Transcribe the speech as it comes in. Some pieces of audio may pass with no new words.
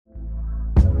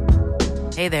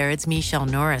Hey there, it's Michelle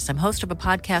Norris. I'm host of a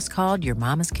podcast called Your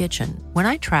Mama's Kitchen. When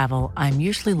I travel, I'm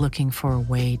usually looking for a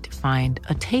way to find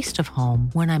a taste of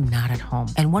home when I'm not at home.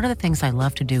 And one of the things I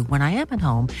love to do when I am at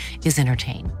home is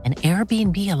entertain. And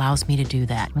Airbnb allows me to do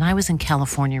that. When I was in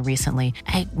California recently,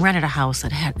 I rented a house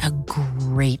that had a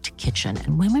great kitchen.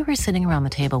 And when we were sitting around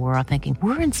the table, we were all thinking,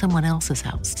 we're in someone else's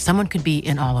house. Someone could be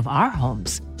in all of our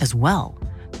homes as well.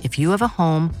 If you have a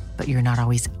home, but you're not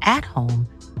always at home,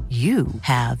 you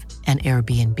have an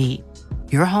Airbnb.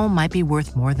 Your home might be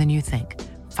worth more than you think.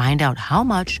 Find out how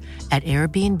much at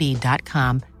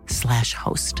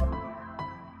airbnb.com/host.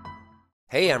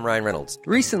 Hey, I'm Ryan Reynolds.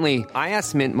 Recently, I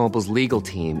asked Mint Mobile's legal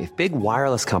team if big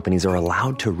wireless companies are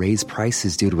allowed to raise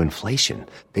prices due to inflation.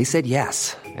 They said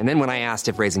yes. And then when I asked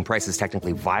if raising prices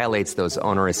technically violates those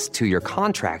onerous two-year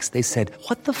contracts, they said,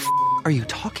 "What the f*** are you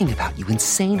talking about, you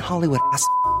insane Hollywood ass?"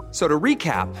 So to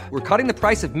recap, we're cutting the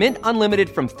price of Mint Unlimited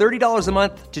from $30 a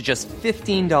month to just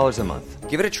 $15 a month.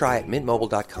 Give it a try at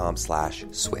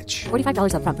mintmobile.com/switch.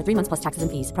 $45 up front for 3 months plus taxes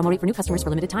and fees. Promo rate for new customers for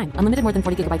limited time. Unlimited more than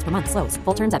 40 gigabytes per month. Slows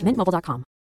full terms at mintmobile.com.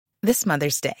 This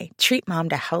Mother's Day, treat mom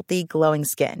to healthy, glowing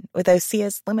skin with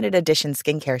Osea's limited edition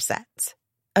skincare sets.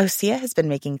 Osea has been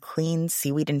making clean,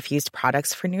 seaweed-infused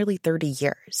products for nearly 30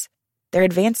 years. Their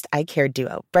advanced eye care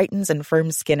duo brightens and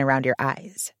firms skin around your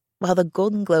eyes, while the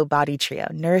Golden Glow Body Trio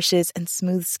nourishes and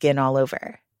smooths skin all over.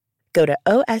 Go to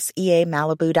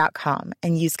OSEAMalibu.com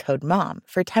and use code MOM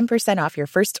for 10% off your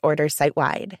first order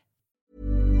site-wide.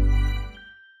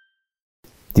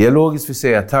 Dialogiskt vill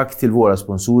säga tack till våra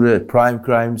sponsorer Prime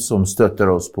Crime som stöttar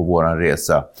oss på våran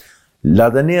resa.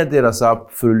 Ladda ner deras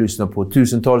app för att lyssna på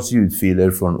tusentals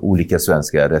ljudfiler från olika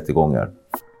svenska rättegångar.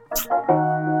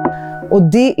 Och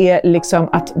det är liksom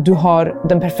att du har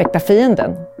den perfekta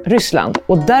fienden, Ryssland.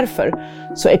 Och därför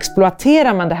så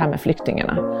exploaterar man det här med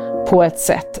flyktingarna på ett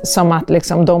sätt som att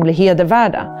liksom de blir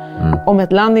hedervärda. Om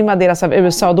ett land invaderas av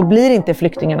USA, då blir inte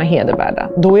flyktingarna hedervärda.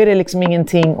 Då är det liksom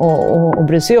ingenting att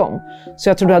bry sig om. Så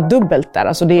jag tror du har dubbelt där.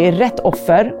 Alltså det är rätt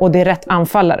offer och det är rätt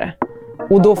anfallare.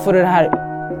 Och då får du det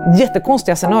här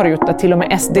jättekonstiga scenariot där till och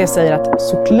med SD säger att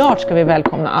såklart ska vi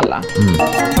välkomna alla.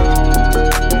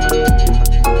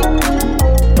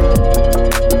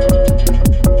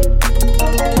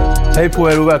 Hej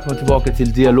på er och välkommen tillbaka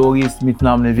till Dialogiskt. Mitt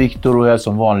namn är Viktor och jag är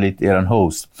som vanligt er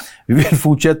host. Vi vill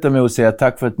fortsätta med att säga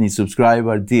tack för att ni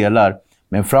subscriber, delar,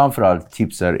 men framförallt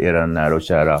tipsar era nära och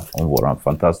kära om våran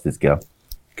fantastiska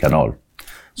kanal.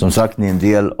 Som sagt, ni är en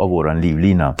del av våran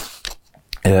livlina.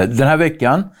 Den här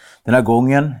veckan, den här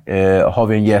gången, har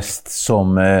vi en gäst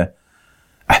som...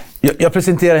 Jag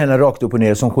presenterar henne rakt upp och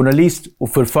ner som journalist och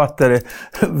författare.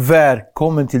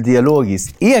 Välkommen till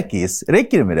Dialogiskt. Ekis,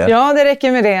 räcker det med det? Ja, det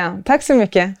räcker med det. Tack så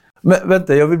mycket. Men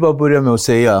vänta, jag vill bara börja med att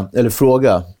säga, eller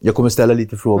fråga. Jag kommer ställa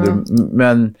lite frågor.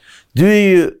 Men du är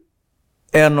ju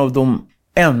en av de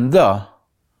enda,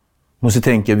 måste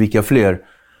tänka vilka fler,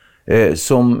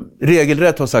 som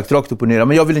regelrätt har sagt rakt upp och ner.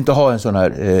 Men jag vill inte ha en sån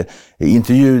här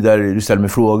intervju där du ställer mig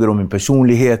frågor om min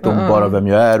personlighet, om bara vem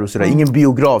jag är och sådär. Ingen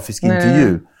biografisk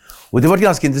intervju. Och det var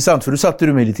ganska intressant för då satte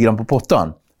du mig lite grann på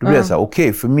pottan. Då blev jag så här,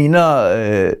 okej, för mina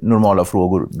normala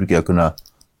frågor brukar jag kunna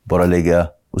bara lägga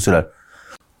och sådär.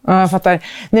 Ja, jag fattar.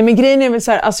 Nej, men grejen är väl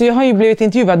så här, alltså jag har ju blivit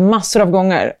intervjuad massor av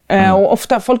gånger. Och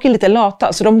ofta, folk är lite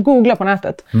lata, så de googlar på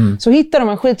nätet. Så hittar de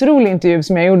en skitrolig intervju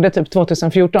som jag gjorde typ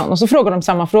 2014. Och så frågar de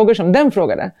samma frågor som den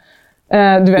frågade.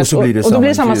 Du vet, och då blir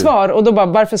det samma svar. Och då bara,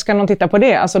 varför ska någon titta på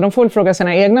det? Alltså de får väl fråga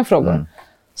sina egna frågor.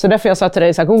 Så därför jag sa till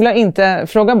dig, så här, googla inte,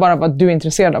 fråga bara vad du är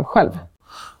intresserad av själv.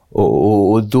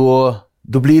 Och då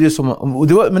blir det som...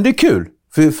 men det är kul,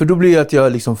 för då blir det att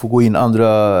jag liksom får gå in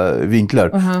andra vinklar.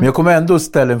 Men jag kommer ändå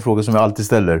ställa en fråga som jag alltid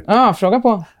ställer. Ja, fråga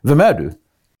på. Vem är du?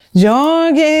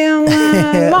 Jag är en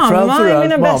mamma i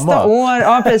mina bästa år.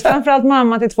 Ja, precis. Framförallt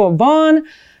mamma till 2 barn.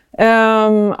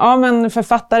 Ja, men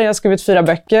författare, jag har skrivit 4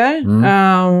 böcker.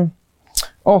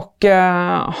 Och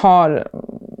har...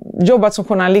 jobbat som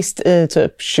journalist i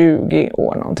typ 20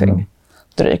 år någonting,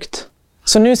 drygt.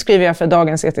 Så nu skriver jag för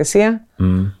Dagens ETC,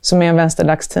 som är en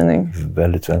vänsterdagstidning.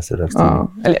 Väldigt vänsterdagstidning.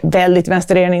 Ja, eller väldigt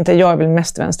vänster är den inte, jag är väl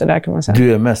mest vänster där kan man säga.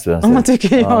 Du är mest vänster? Om man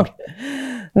tycker jag.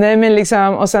 Nej, men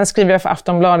liksom, och sen skriver jag för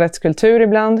Aftonbladets kultur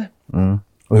ibland.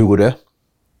 Och hur går det?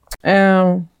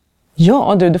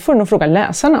 Ja, du får nog fråga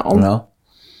läsarna om. Ja.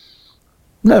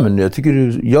 Nej, men jag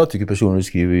tycker personer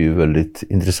skriver ju väldigt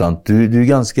intressant. Du är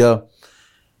ganska...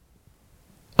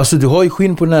 Alltså du har ju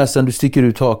skinn på näsan, du sticker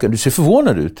ut hakan, du ser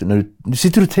förvånad ut när du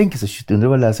sitter och tänker så, shit, undrar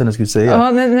vad läsarna skulle säga.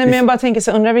 Ja, nej, men jag bara tänker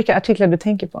så, undrar vilka artiklar du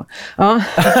tänker på. Ja.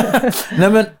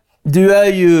 Nej, men du är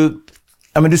ju,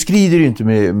 ja, men du skriver ju inte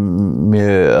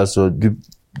med alltså du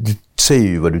säger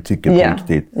ju vad du tycker på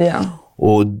riktigt. Ja.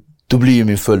 Och Då blir ju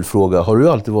min följdfråga, har du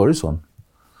alltid varit sån?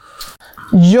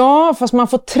 Ja, fast man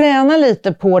får träna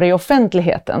lite på det i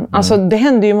offentligheten. Alltså det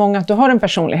händer ju många att du har en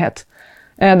personlighet.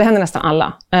 Det händer nästan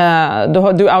alla.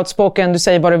 Du är outspoken, du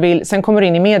säger vad du vill, sen kommer du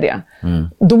in i media.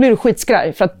 Då blir du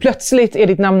skitskraj, för att plötsligt är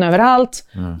ditt namn överallt.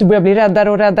 Du börjar bli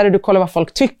räddare och räddare, du kollar vad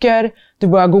folk tycker. Du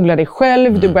börjar googla dig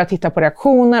själv, du börjar titta på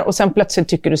reaktioner och sen plötsligt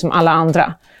tycker du som alla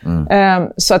andra.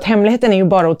 Så att hemligheten är ju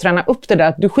bara att träna upp det där,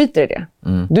 att du skiter i det.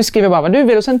 Du skriver bara vad du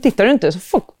vill och sen tittar du inte,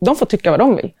 så de får tycka vad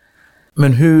de vill.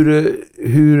 Men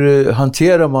hur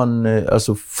hanterar man,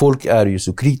 alltså folk är ju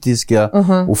så kritiska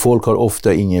och folk har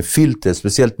ofta ingen filter,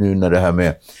 speciellt nu när det här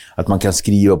med att man kan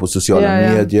skriva på sociala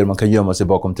medier, man kan gömma sig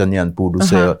bakom tangentbord och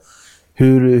säga,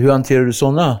 hur hanterar du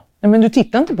sådana? Nej, men du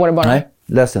tittar inte på det bara. Nej,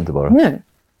 läs inte bara. Nej.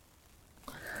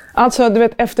 Alltså, du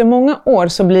vet, efter många år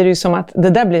så blir det ju som att det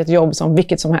där blir ett jobb som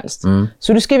vilket som helst.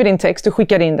 Så du skriver din text, du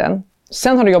skickar in den.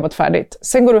 Sen har du jobbat färdigt.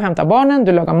 Sen går du och hämtar barnen,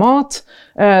 du lagar mat,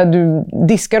 du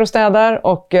diskar och städar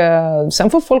och sen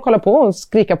får folk hålla på och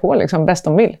skrika på liksom, bäst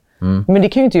de vill. Men det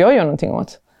kan ju inte jag göra någonting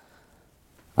åt.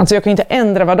 Alltså jag kan ju inte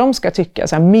ändra vad de ska tycka.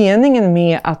 Så här, meningen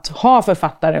med att ha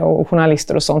författare och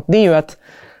journalister och sånt, det är ju att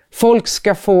folk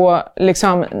ska få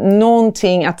liksom,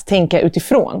 någonting att tänka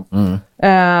utifrån.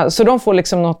 Så de får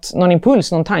liksom någon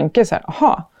impuls, någon tanke. Så här,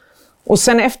 aha. Och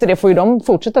sen efter det får ju de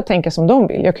fortsätta tänka som de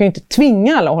vill. Jag kan ju inte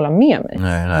tvinga alla att hålla med mig.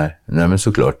 Nej, men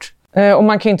såklart. Och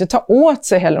man kan ju inte ta åt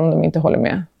sig heller om de inte håller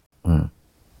med.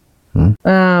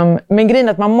 Men grejen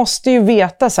är att man måste ju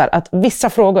veta så här, att vissa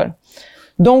frågor,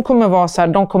 de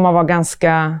kommer vara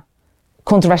ganska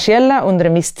kontroversiella under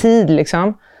en viss tid.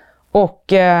 Liksom.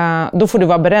 Och då får du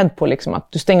vara beredd på liksom, att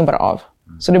du stänger bara av.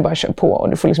 Så du bara kör på och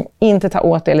du får liksom inte ta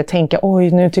åt dig eller tänka,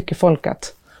 oj, nu tycker folk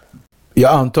att...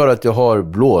 Jag antar att jag har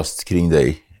blåst kring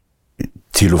dig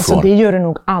till och från. Alltså det gör det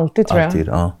nog alltid, tror jag. Alltid,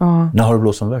 ja. När har du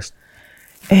blåst som värst?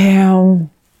 Nej,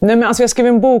 men alltså jag skrev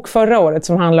en bok förra året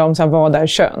som handlar om så här, vad är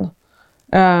kön.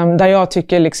 Där jag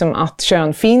tycker liksom att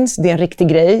kön finns, det är en riktig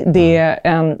grej. Det är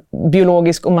en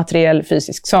biologisk och materiell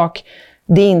fysisk sak.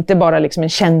 Det är inte bara liksom en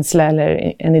känsla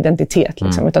eller en identitet,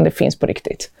 liksom, utan det finns på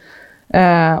riktigt.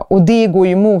 Och det går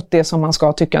ju emot det som man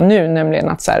ska tycka nu, nämligen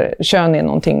att så här, kön är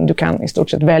någonting du kan i stort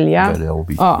sett välja och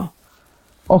byta. Ja.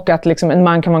 Och att liksom, en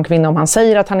man kan vara en kvinna om han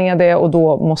säger att han är det, och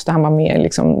då måste han vara med i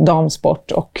liksom,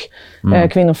 damsport och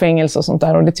kvinnofängelse och sånt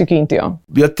där, och det tycker inte jag.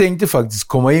 Jag tänkte faktiskt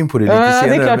komma in på det lite senare.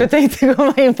 Det är klart, jag tänkte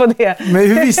komma in på det. Men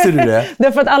hur visste du det?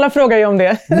 Därför att alla frågar ju om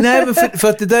det. Nej, men för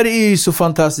att det där är ju så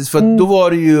fantastiskt, för att då var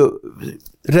det ju,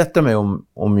 rätta mig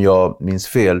om jag minns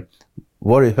fel,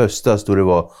 var det i höstas då det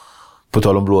var, på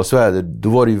tal om blåsväder, då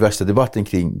var det ju värsta debatten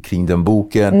kring den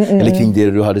boken, eller kring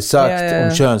det du hade sagt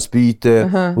om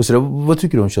könsbyte. Och så där. Vad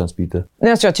tycker du om könsbyte?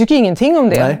 Nej, alltså jag tycker ingenting om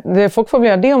det. Folk får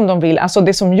göra det om de vill. Alltså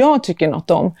det som jag tycker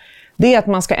något om, det är att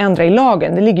man ska ändra i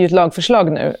lagen. Det ligger ju ett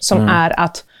lagförslag nu som är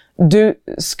att du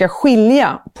ska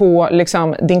skilja på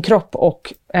liksom, din kropp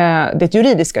och ditt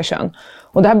juridiska kön.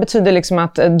 Och det här betyder liksom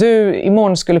att du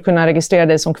imorgon skulle kunna registrera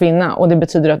dig som kvinna, och det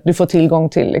betyder att du får tillgång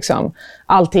till liksom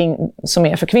allting som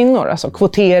är för kvinnor, alltså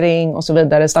kvotering och så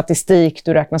vidare, statistik,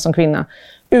 du räknas som kvinna,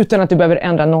 utan att du behöver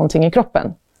ändra någonting i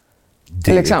kroppen.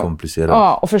 Det liksom är komplicerat.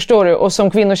 Ja, och förstår du, och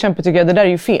som kvinnokämpe tycker jag det där är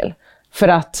ju fel. För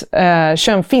att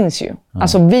kön finns ju.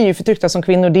 Alltså vi är ju förtryckta som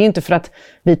kvinnor, det är inte för att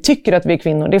vi tycker att vi är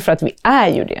kvinnor, det är för att vi är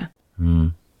ju det.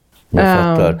 Jag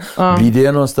fattar. Blir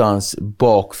det någonstans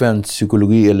bakvänd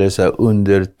psykologi eller så här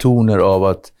undertoner av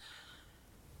att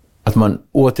man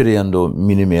återigen då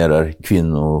minimerar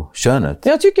kvinnokönet?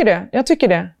 Jag tycker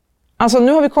det. Alltså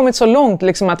nu har vi kommit så långt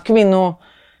liksom, att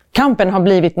kvinnokampen har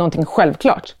blivit någonting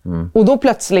självklart. Och då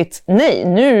plötsligt,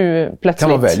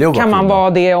 kan man vara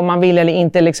det om man vill eller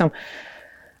inte. Liksom.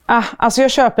 Alltså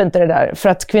jag köper inte det där, för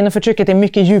att kvinnoförtrycket är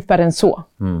mycket djupare än så.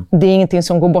 Det är ingenting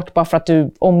som går bort bara för att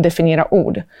du omdefinierar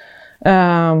ord.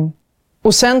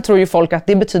 Och sen tror ju folk att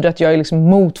det betyder att jag är liksom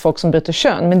mot folk som byter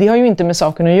kön, men det har ju inte med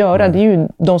saken att göra. Det är ju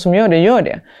de som gör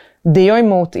det. Det jag är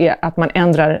emot är att man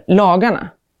ändrar lagarna.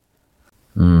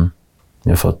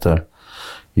 Jag fattar.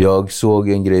 Jag såg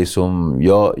en grej som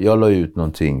jag la ut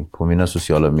någonting på mina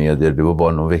sociala medier, det var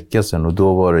bara någon vecka sedan, och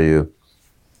då var det ju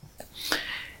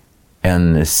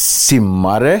en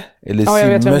simmare eller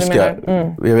simmerska.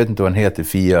 Jag vet inte vad den heter,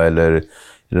 Fia eller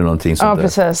någonting sånt där. Ja,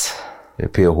 precis.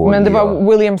 PH. Men det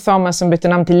var William Thomas som bytte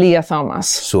namn till Lea Thomas.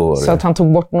 Så att han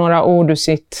tog bort några ord ur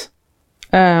sitt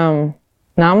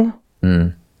namn.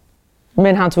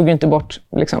 Men han tog ju inte bort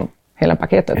liksom, hela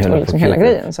paketet och liksom, hela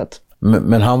grejen. Så att...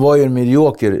 men han var ju en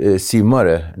medioker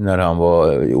simmare när han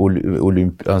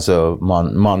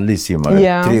var manlig simmare.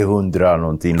 Yeah. 300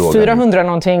 någonting låg 400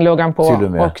 någonting låg han på,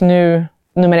 och nu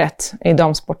nummer 1 i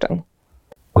damsporten.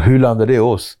 Och hur landade det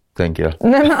oss? tänker jag.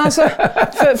 Nej, men alltså,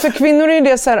 för kvinnor är ju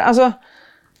det så här, alltså,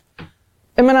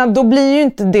 jag menar, då blir ju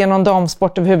inte det någon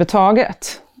damsport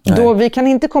överhuvudtaget. Då, vi kan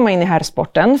inte komma in i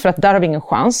herrsporten för att där har vi ingen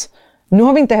chans. Nu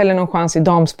har vi inte heller någon chans i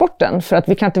damsporten för att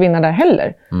vi kan inte vinna där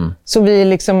heller. Så vi är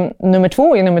liksom nummer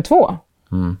 2 är nummer 2.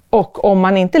 Och om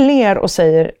man inte ler och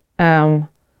säger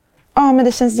men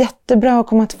det känns jättebra att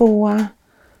komma 2,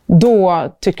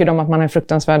 då tycker de att man är en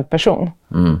fruktansvärd person.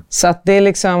 Så att det är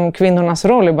liksom kvinnornas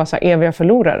roll är bara så här eviga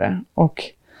förlorare. Och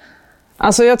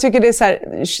alltså jag tycker det är så här,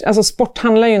 alltså sport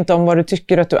handlar ju inte om vad du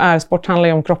tycker att du är. Sport handlar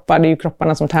ju om kroppar, det är ju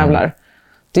kropparna som tävlar.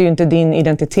 Det är ju inte din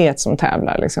identitet som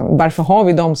tävlar. Liksom. Varför har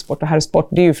vi damsport och herrsport?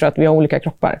 Det är ju för att vi har olika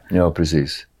kroppar. Ja,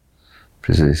 precis.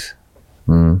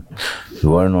 Då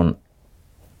var det någon...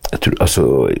 Jag tror,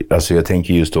 alltså jag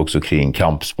tänker just också kring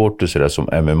kampsport och sådär som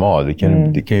MMA. Det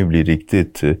kan ju bli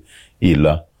riktigt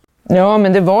illa. Ja,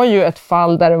 men det var ju ett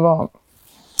fall där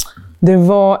det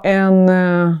var en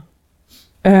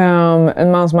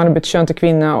man som hade bytt kön till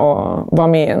kvinna och var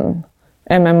med i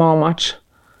en MMA-match.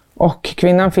 Och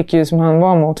kvinnan fick ju, som han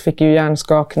var mot, fick ju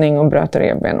hjärnskakning och bröt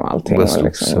revben och allting. Och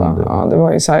liksom, det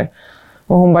var ju så här.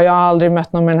 Och hon bara, jag har aldrig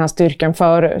mött någon med den här styrkan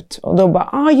förut. Och då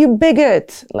bara, you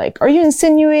bigot. Like, are you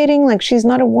insinuating like she's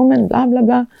not a woman? Bla, bla,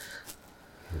 bla.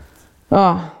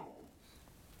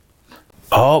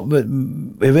 Ja,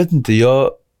 men jag vet inte.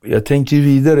 Jag tänkte ju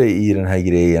vidare i den här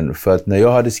grejen. För att när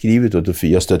jag hade skrivit åt,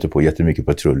 jag stötte på jättemycket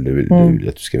patrull. Det vill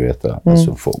att du ska veta.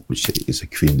 Alltså folk, tjejer, så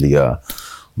kvinnliga...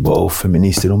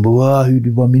 feminister, de bara, hur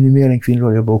du bara minimerar en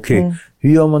kvinnoroll. Jag bara, okej. Hur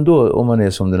gör man då om man är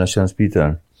som den här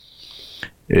könsbitaren?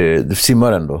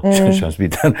 Simmaren då,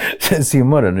 könsbitaren.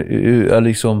 Simmaren,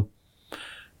 liksom...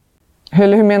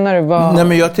 Hur menar du? Nej,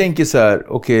 men jag tänker så här,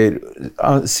 okej,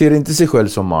 ser inte sig själv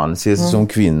som man, ser sig som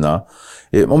kvinna.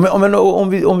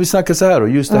 Om vi snackar så här, och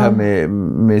just det här med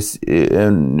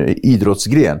en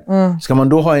idrottsgren. Ska man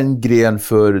då ha en gren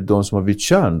för de som har bytt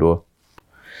kön då?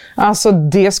 Alltså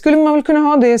det skulle man väl kunna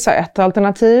ha, det är så här ett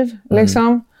alternativ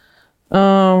liksom.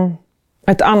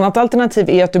 Ett annat alternativ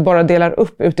är att du bara delar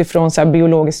upp utifrån så här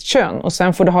biologiskt kön och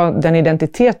sen får du ha den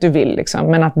identitet du vill liksom,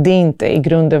 men att det inte är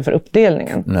grunden för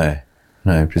uppdelningen.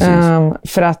 Nej, precis.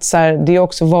 För att så här, det är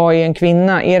också, vad är en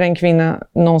kvinna? Är det en kvinna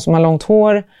någon som har långt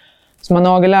hår, som har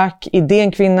nagellack? Är det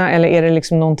en kvinna eller är det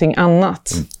liksom någonting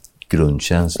annat?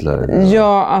 Grundkänsla? Eller?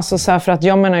 Ja, alltså så här, för att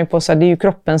jag menar ju på så här, det är ju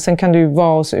kroppen. Sen kan du ju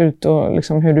vara och se ut och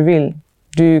liksom hur du vill.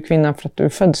 Du är ju kvinna för att du är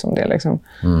född som det liksom.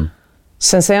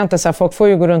 Sen säger jag inte så här, folk får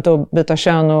ju gå runt och byta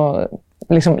kön och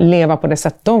liksom leva på det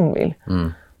sätt de vill.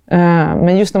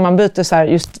 Men just när man byter så här,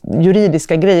 just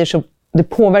juridiska grejer, så det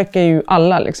påverkar ju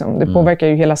alla liksom. Det påverkar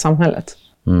ju hela samhället.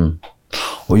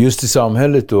 Och just i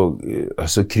samhället då,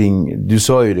 alltså kring, du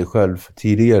sa ju det själv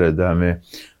tidigare, det här med,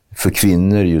 för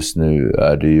kvinnor just nu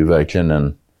är det ju verkligen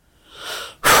en,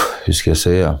 hur ska jag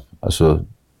säga, alltså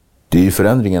det är ju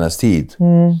förändringarnas tid.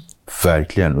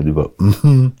 Verkligen, och du bara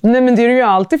Nej, men det är ju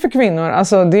alltid för kvinnor.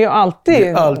 Alltså det är ju alltid, det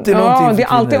är alltid någonting för det är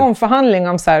alltid kvinnor. omförhandling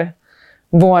om så här,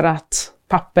 vårat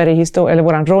papper i historien, eller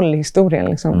våran roll i historien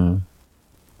liksom.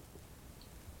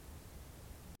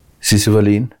 Cissi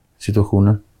Wallin,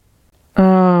 situationen?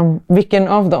 Vilken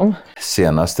av dem?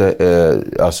 Senaste,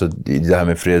 alltså det här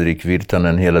med Fredrik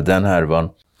Virtanen, hela den härvan.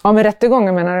 Ja, med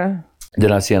rättegången menar du?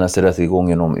 Den här senaste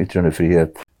rättegången om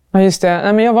yttrandefrihet. Ja, just det.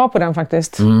 Nej, men jag var på den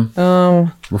faktiskt.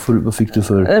 Vad fick du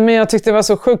för? Men jag tyckte det var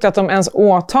så sjukt att de ens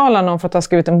åtalar någon för att ha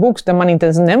skrivit en bok där man inte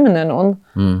ens nämner någon.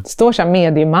 Det står så här,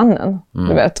 mediemannen,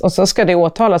 du vet. Och så ska det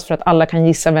åtalas för att alla kan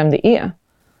gissa vem det är.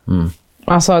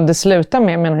 Alltså det slutar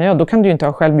med, menar jag, då kan du ju inte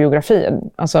ha självbiografi.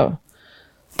 Alltså,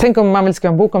 tänk om man vill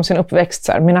skriva en bok om sin uppväxt.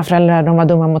 Så här, mina föräldrar, de var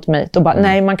dumma mot mig. Då bara,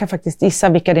 nej, man kan faktiskt gissa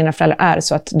vilka dina föräldrar är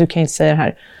så att du kan inte säga det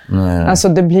här. Nej. Alltså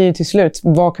det blir ju till slut,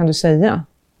 vad kan du säga?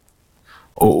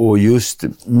 Och just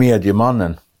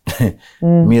mediemannen.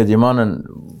 Mediemannen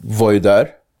var ju där.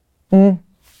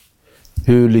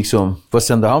 Hur liksom, vad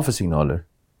sände han för signaler?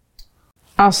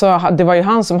 Alltså det var ju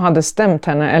han som hade stämt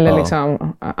henne eller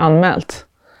liksom anmält.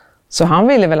 Så han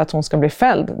ville väl att hon ska bli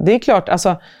fälld. Det är klart,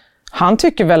 alltså han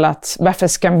tycker väl att varför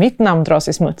ska mitt namn dras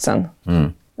i smutsen?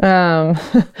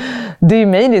 Det är ju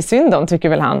mig det är synd om, tycker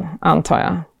väl han, antar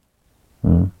jag.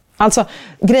 Alltså,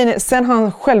 grejen är, sen har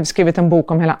han själv skrivit en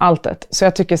bok om hela alltet. Så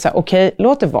jag tycker så här, okej,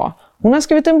 låt det vara. Hon har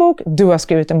skrivit en bok, du har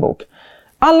skrivit en bok.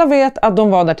 Alla vet att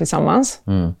de var där tillsammans.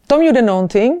 De gjorde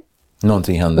någonting.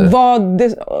 Någonting hände.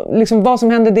 Vad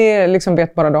som hände, det liksom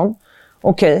vet bara de.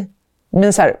 Okej.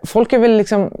 Men så här, folk är väl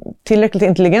liksom tillräckligt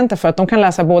intelligenta för att de kan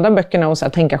läsa båda böckerna och så här,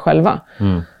 tänka själva.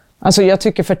 Alltså jag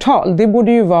tycker förtal, det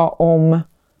borde ju vara om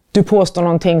du påstår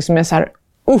någonting som är så här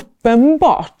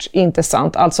uppenbart inte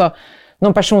sant. Alltså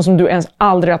någon person som du ens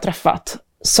aldrig har träffat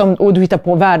och du hittar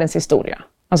på världens historia.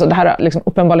 Alltså det här har liksom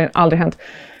uppenbarligen aldrig hänt.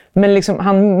 Men liksom,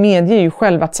 han medger ju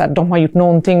själv att så här, de har gjort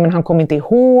någonting men han kommer inte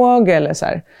ihåg. Eller så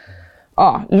här.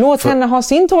 Ja, låt henne ha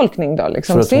sin tolkning då.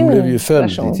 Liksom, för att sin hon blev ju fälld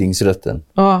version i tingsrätten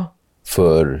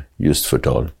för just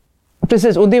förtal.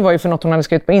 Precis, och det var ju för något hon hade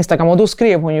skrivit på Instagram. Och då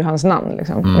skrev hon ju hans namn.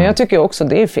 Liksom. Men jag tycker också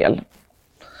det är fel.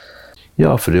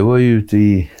 Ja, för det var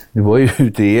ju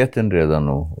ute i etern redan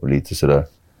och lite sådär.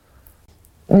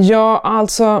 Ja,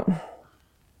 alltså...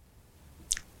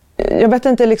 Jag vet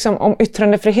inte liksom, om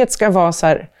yttrandefrihet ska vara så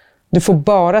här... Du får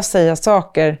bara säga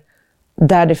saker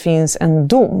där det finns en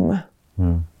dom.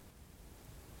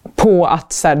 På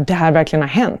att så här, det här verkligen har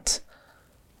hänt.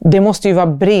 Det måste ju vara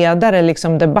bredare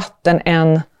liksom, debatten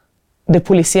än det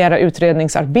polisiära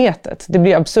utredningsarbetet. Det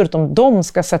blir absurt om de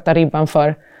ska sätta ribban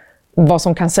för vad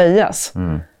som kan sägas.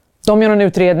 De gör någon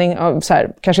utredning, så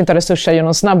här, kanske inte har resurser, gör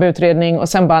någon snabb utredning och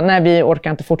sen bara, nej vi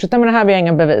orkar inte fortsätta med det här, vi har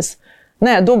inga bevis.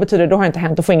 Nej, då betyder det, då har inte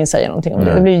hänt, då får ingen säga någonting om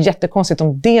det. Det blir ju jättekonstigt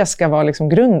om det ska vara liksom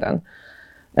grunden.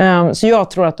 Så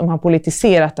jag tror att de har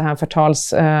politiserat den här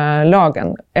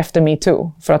förtalslagen efter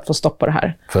MeToo för att få stopp på det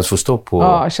här. För att få stopp på...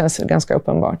 Ja, det känns ganska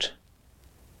uppenbart.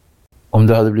 Om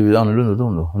det hade blivit annorlunda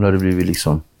då? Om det hade blivit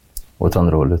liksom åt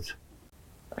andra hållet?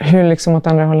 Hur liksom åt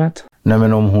andra hållet? Nej,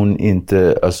 men om hon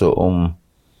inte...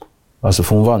 Alltså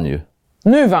för hon vann ju.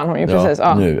 Nu vann hon ju, precis.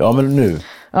 Ja. Nu.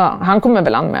 Ja, han kommer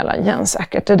väl anmäla igen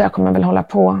säkert. Det där kommer väl hålla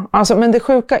på. Alltså, men det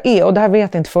sjuka är, och det här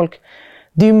vet inte folk,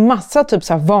 det är ju massa typ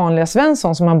så här vanliga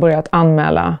Svensson som har börjat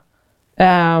anmäla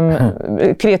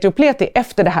kreti och pleti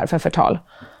efter det här för förtal.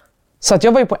 Så att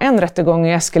jag var ju på en rättegång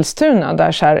i Eskilstuna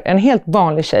där så här, en helt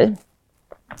vanlig tjej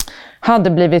hade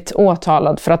blivit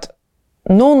åtalad för att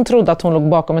någon trodde att hon låg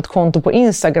bakom ett konto på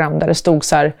Instagram där det stod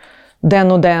så här,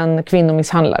 den och den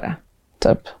kvinnomisshandlare,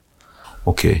 typ.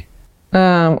 Okej.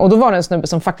 Och då var det en snubbe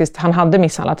som faktiskt, han hade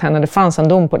misshandlat henne, det fanns en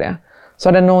dom på det. Så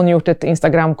hade någon gjort ett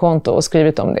Instagramkonto och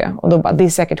skrivit om det. Och då bara, det är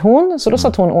säkert hon, så då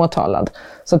satt hon åtalad.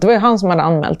 Så det var ju han som hade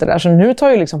anmält det där. Så nu tar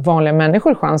ju liksom vanliga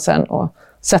människor chansen att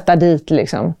sätta dit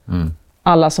liksom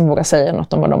alla som vågar säga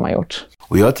något om vad de har gjort.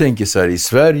 Och jag tänker så här, i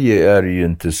Sverige är det ju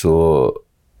inte så...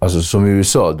 Alltså som i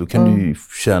USA, då kan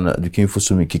du kan ju få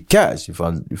så mycket cash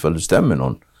ifall du stämmer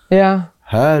någon. Ja.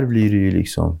 Här blir det ju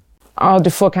liksom... Ja, du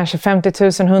får kanske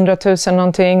 50 000, 100 000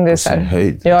 någonting. Det är så här.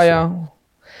 Höjd, ja, alltså. ja.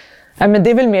 Nej, men det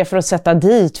är väl mer för att sätta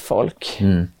dit folk.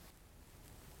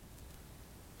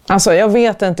 Alltså, jag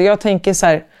vet inte. Jag tänker så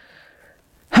här...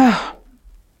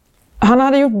 Han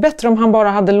hade gjort bättre om han bara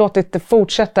hade låtit det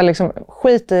fortsätta. Liksom,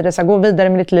 skit i det, så här, gå vidare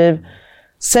med ditt liv.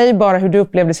 Säg bara hur du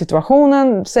upplevde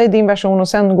situationen. Säg din version och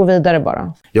sen gå vidare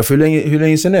bara. Ja, för hur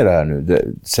länge sedan är det här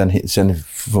nu? Sen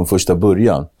från första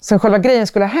början. Sen själva grejen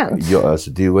skulle ha hänt? Ja,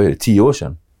 alltså det var 10 år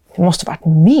sedan. Det måste varit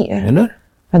mer. Eller?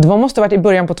 Men det måste varit i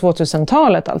början på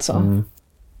 2000-talet alltså.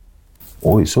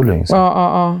 Oj, så länge sedan.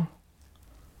 Ja.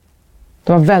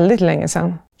 Det var väldigt länge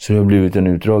sedan. Så det har blivit en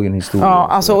utdragen historia. Ja,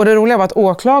 alltså, och det roliga var att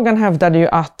åklagaren hävdade ju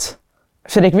att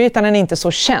Fredrik Virtanen är inte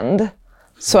så känd.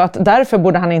 Så att därför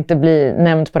borde han inte bli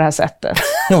nämnd på det här sättet.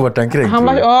 Vart han kränkt?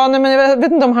 Men jag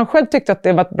vet inte om han själv tyckte att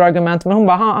det var ett bra argument. Men hon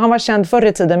bara, han var känd förr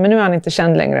i tiden, men nu är han inte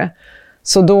känd längre.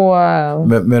 Så då...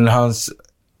 Men hans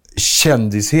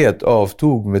kändishet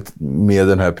avtog med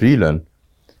den här prylen.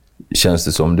 Känns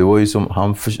det som. Det var ju som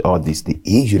han... det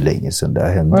är ju länge sedan det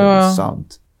här hände. Ja.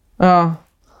 Sant. Ja.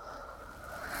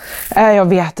 Jag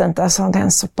vet inte. Alltså, det är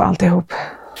en soppa alltihop.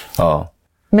 Ja.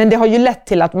 Men det har ju lett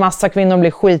till att massa kvinnor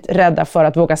blir skiträdda för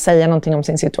att våga säga någonting om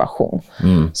sin situation.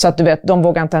 Så att du vet, de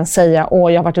vågar inte ens säga,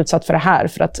 jag har varit utsatt för det här.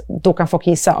 För att då kan folk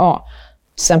gissa,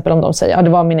 till exempel om de säger, det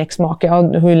var min ex-make.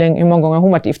 Hur många gånger har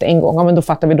hon varit gift? En gång. Men då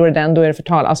fattar vi, då är det den, då är det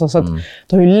förtal. Alltså, så att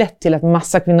det har ju lett till att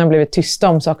massa kvinnor har blivit tysta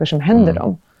om saker som händer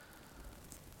dem.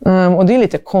 Och det är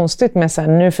lite konstigt med så här,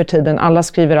 nu för tiden, alla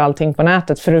skriver allting på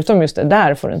nätet. Förutom just det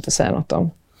där får du inte säga något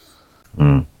om.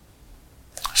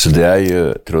 Så det är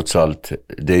ju trots allt,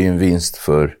 det är ju en vinst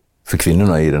för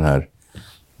kvinnorna i den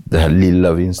här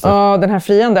lilla vinsten. Ja, den här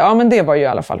friande. Ja, men det var ju i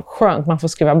alla fall skönt. Man får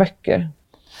skriva böcker.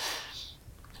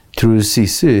 Tror du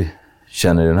Cissi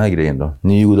känner den här grejen då?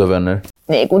 Ni är goda vänner?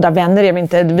 Nej, goda vänner är vi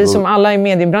inte. Vi som alla i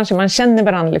mediebranschen, man känner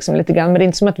varandra liksom lite grann. Men det är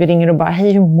inte som att vi ringer och bara,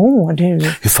 hej, hur mår du?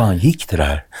 Hur fan gick det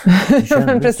där?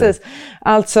 Men precis.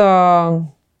 Alltså,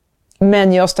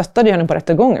 men jag stöttade henne på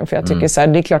rättegången. För jag tycker så här,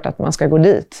 det är klart att man ska gå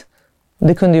dit.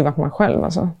 Det kunde ju varit man själv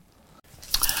alltså.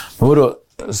 Men vadå,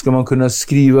 ska man kunna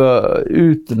skriva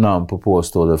ut namn på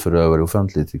påstådda förövare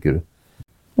offentligt, tycker du?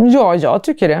 Ja, jag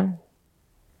tycker det.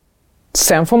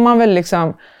 Sen får man väl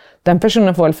liksom, den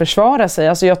personen får väl försvara sig.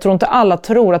 Alltså jag tror inte alla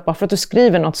tror att bara för att du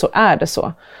skriver något så är det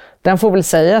så. Den får väl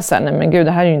säga så här, nej men gud,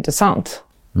 det här är ju inte sant.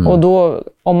 Och då,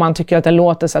 om man tycker att det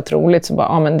låter så här troligt, så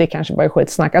bara, men det kanske bara är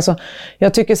skitsnack. Alltså,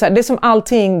 jag tycker så här, det är som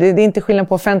allting, det är inte skillnad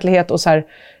på offentlighet och så här,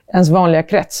 ens vanliga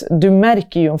krets. Du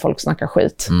märker ju om folk snackar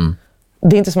skit.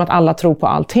 Det är inte som att alla tror på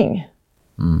allting.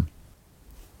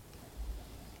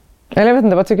 Eller jag vet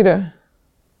inte, vad tycker du?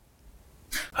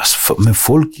 Alltså, men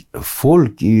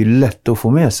folk är ju lätt att få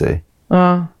med sig.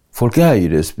 Ja. Folk är ju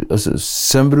det. Alltså,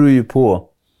 sen beror det ju på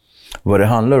vad det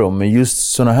handlar om. Men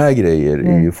just såna här grejer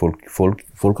är ju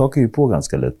folk hakar ju på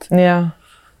ganska lätt. Ja.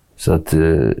 Så att,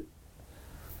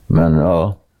 men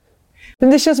ja.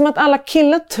 Men det känns som att alla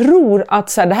killar tror att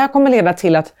så här, det här kommer leda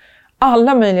till att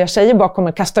alla möjliga tjejer bara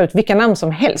kommer kasta ut vilka namn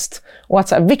som helst. Och att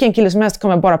så här, vilken kille som helst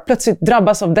kommer bara plötsligt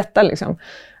drabbas av detta. Liksom.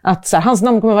 Att så här, hans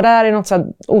namn kommer vara där i något så här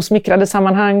osmickrade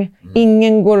sammanhang.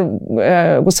 Ingen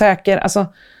går säker. Alltså,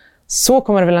 så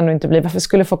kommer det väl ändå inte bli. Varför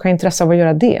skulle folk ha intresse av att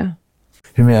göra det?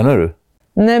 Hur menar du?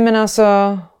 Nej, men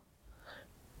alltså...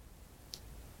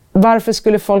 Varför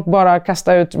skulle folk bara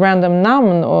kasta ut random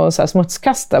namn och så här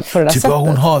smutskasta på det där sättet?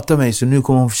 Hon hatar mig så nu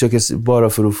kommer hon försöka bara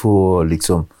för att få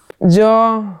liksom...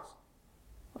 Ja,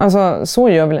 alltså så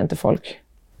gör väl inte folk.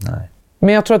 Nej.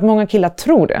 Men jag tror att många killar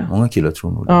tror det. Många killar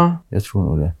tror nog det. Ja. Jag tror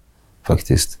nog det,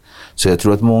 faktiskt. Så jag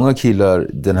tror att många killar,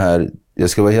 jag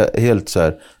ska vara helt så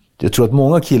här, jag tror att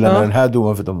många killar när den här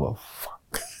domen, för de bara,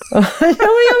 Ja, men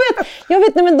jag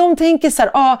vet, nej, men de tänker så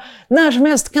här, när som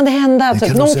helst kan det hända.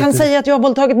 Så någon kan säga att jag har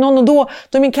våldtagit någon och då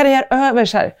är min karriär över.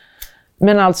 Så här.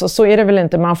 Men alltså, så är det väl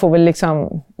inte. Man får väl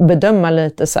liksom bedöma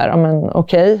lite så här, men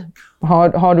okej.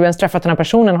 Har du ens träffat den här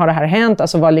personen? Har det här hänt?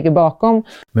 Alltså, vad ligger bakom?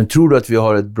 Men tror du att vi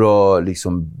har ett bra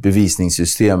liksom,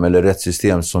 bevisningssystem eller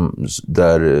rättssystem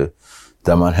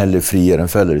där man hellre friar än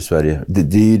fäller i Sverige?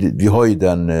 Vi har ju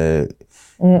den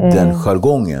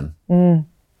jargongen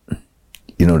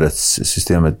inom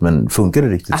rättssystemet, men funkar det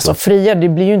riktigt alltså, så? Alltså friar, det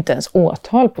blir ju inte ens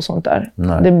åtal på sånt där.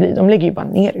 De lägger ju bara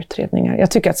ner utredningar.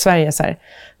 Jag tycker att Sverige är så här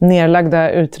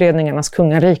nerlagda utredningarnas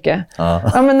kungarike.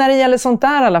 Ja, men när det gäller sånt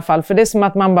där i alla fall. För det är som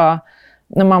att man bara,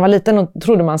 när man var liten och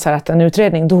trodde man så här att en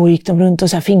utredning, då gick de runt och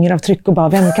så här fingeravtryck och bara,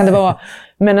 vem kan det vara?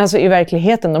 Men alltså i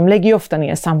verkligheten, de lägger ju ofta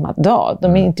ner samma dag.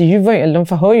 De intervjuar ju, eller de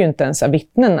förhör ju inte ens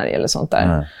vittnen när det gäller sånt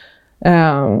där.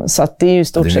 Så att det är ju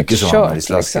stort sett kört.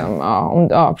 Liksom.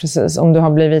 Ja, precis. Om du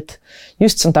har blivit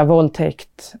just sånt där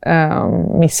våldtäkt,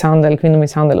 misshandel,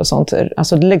 kvinnomisshandel och sånt.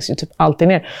 Alltså det läggs ju typ alltid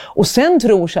ner. Och sen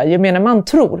man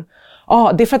tror,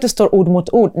 det är för att det står ord mot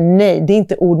ord. Nej, det är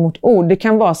inte ord mot ord. Det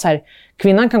kan vara så här,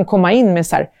 kvinnan kan komma in med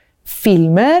så här,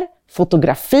 filmer,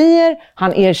 fotografier,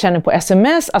 han erkänner på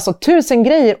sms, alltså 1000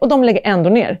 grejer och de lägger ändå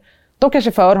ner. De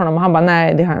kanske för honom och han bara,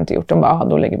 nej det har jag inte gjort. De bara,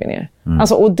 då lägger vi ner.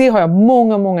 Alltså, och det har jag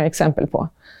många exempel på.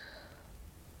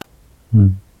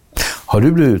 Har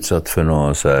du blivit utsatt för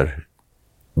något så här...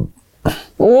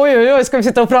 Oj, ska vi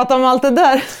sitta och prata om allt det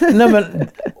där? Nej, men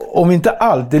om inte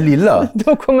allt, det lilla.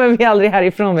 Då kommer vi aldrig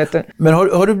härifrån, vet du. Men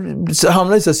har du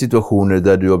hamnat i så situationer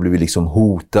där du har blivit liksom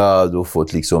hotad och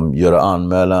fått liksom göra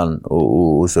anmälan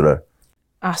och sådär?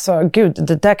 Alltså, gud,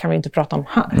 det där kan vi inte prata om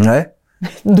här. Nej.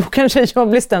 Då kanske jag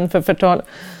blir ständ för förtal.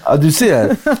 Ja, du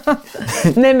ser.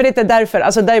 Nej, men det är inte därför.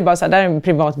 Alltså, det är bara så här, det är en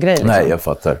privat grej. Liksom. Nej, jag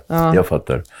fattar. Ja. Jag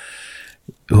fattar.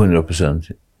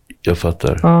 100%. Jag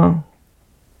fattar. Ja.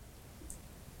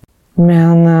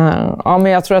 Men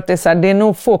jag tror att det är så här, det är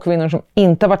nog få kvinnor som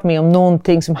inte har varit med om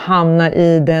någonting som hamnar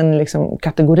i den liksom,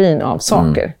 kategorin av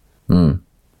saker.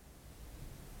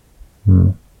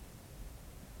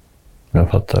 Jag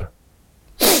fattar.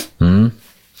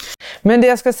 Men det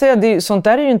jag ska säga, sånt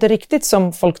där är ju inte riktigt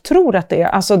som folk tror att det är.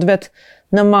 Alltså du vet,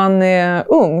 när man är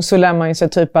ung så lär man ju sig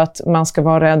typ att man ska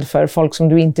vara rädd för folk som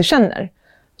du inte känner.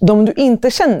 De du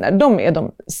inte känner, de är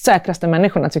de säkraste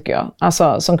människorna tycker jag.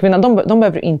 Alltså som kvinna, de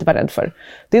behöver du inte vara rädd för.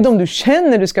 Det är de du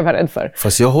känner du ska vara rädd för.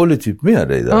 Fast jag håller typ med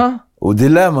dig där. Och det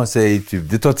lär man sig typ,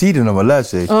 det tar tiden när man lär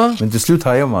sig. Men till slut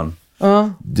hajar man.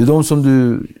 Det är de som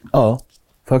du,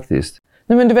 faktiskt.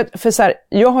 Nej, men du vet, för så här,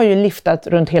 jag har ju liftat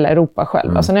runt hela Europa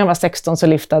själv. Alltså när jag var 16 så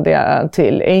liftade jag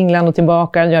till England och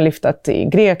tillbaka. Jag har liftat till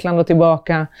Grekland och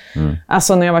tillbaka.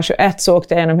 Alltså när jag var 21 så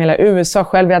åkte jag genom hela USA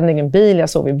själv. Jag hade ingen bil, jag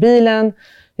sov i bilen.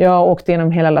 Jag åkte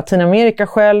genom hela Latinamerika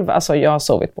själv. Alltså jag har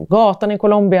sovit på gatan i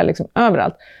Colombia, liksom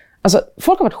överallt. Alltså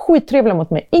folk har varit skittrevliga mot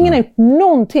mig. Ingen har gjort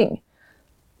någonting.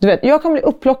 Du vet, jag kan bli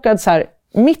upplockad så här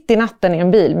mitt i natten i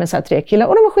en bil med så här 3 killar.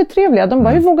 Och de var skittrevliga. De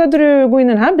bara, hur vågade du gå in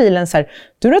i den här bilen? Så här,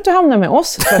 du vet att du hamnar med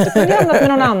oss. För att du kunde hamnat med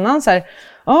någon annan. Så här,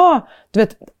 du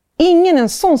vet, ingen i en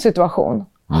sån situation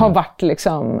har varit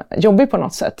liksom jobbig på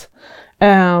något sätt.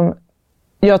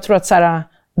 Jag tror att så här,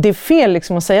 det är fel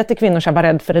liksom att säga till kvinnor att vara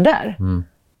rädd för det där.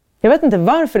 Jag vet inte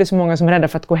varför det är så många som är rädda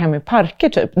för att gå hem i parker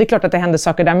typ. Det är klart att det händer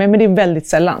saker där, men det är väldigt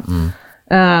sällan.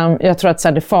 Jag tror att så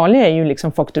här, det farliga är ju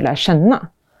liksom folk du lär känna.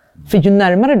 För ju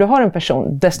närmare du har en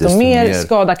person, desto mer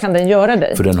skada kan den göra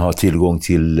dig. För den har tillgång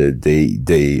till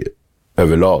dig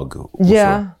överlag.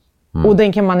 Ja, och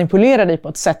den kan manipulera dig på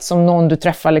ett sätt som någon du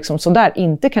träffar liksom sådär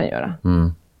inte kan göra.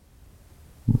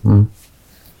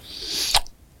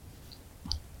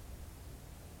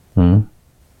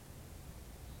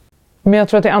 Men jag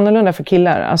tror att det är annorlunda för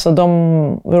killar. Alltså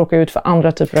de råkar ut för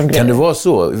andra typer av grejer. Kan det vara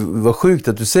så? Vad sjukt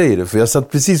att du säger det. För jag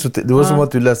satt precis och det var som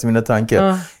att du läste mina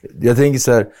tankar. Jag tänker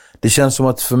så här, det känns som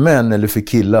att för män eller för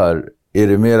killar är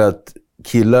det mer att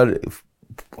killar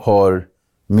har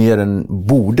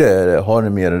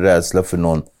mer en rädsla för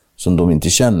någon som de inte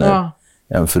känner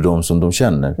än för de som de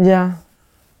känner. Ja.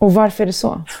 Och varför är det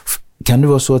så? Kan det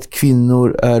vara så att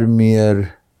kvinnor är mer,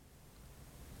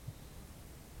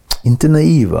 inte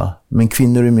naiva, men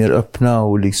kvinnor är mer öppna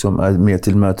och liksom är mer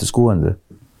tillmötesgående?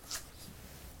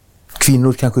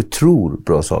 Kvinnor kanske tror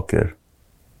bra saker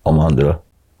om andra.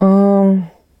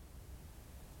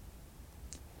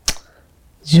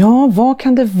 Ja, vad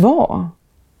kan det vara?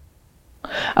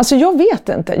 Alltså jag vet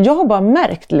inte. Jag har bara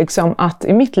märkt liksom att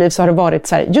i mitt liv så har det varit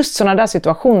så här, just sådana där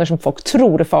situationer som folk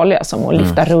tror är farliga, som att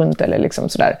lyfta runt eller liksom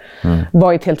sådär.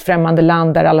 Vara i ett helt främmande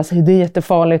land där alla säger det är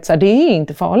jättefarligt. Så här, det är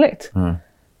inte farligt.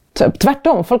 Typ,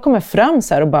 tvärtom, folk kommer fram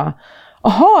så här och bara,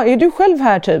 aha, är du själv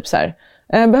här typ så här?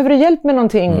 Behöver du hjälp med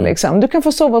någonting liksom? Du kan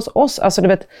få sova hos oss. Alltså du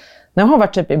vet, när jag har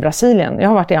varit typ i Brasilien, jag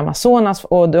har varit i Amazonas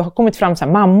och det har kommit fram så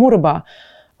här mammor och bara,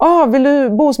 vill du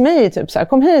bo hos mig typ så här,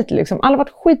 kom hit liksom. Alla har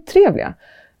varit skittrevliga.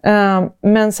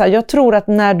 Men så här, jag tror att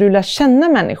när du lär känna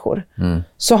människor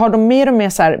så har de mer och mer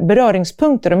så här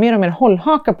beröringspunkter och mer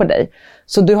hållhaka på dig.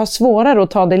 Så du har svårare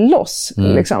att ta dig loss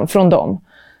liksom, från dem.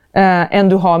 Än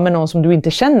du har med någon som du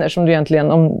inte känner, som du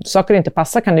egentligen, om saker inte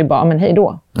passar kan du bara, men hej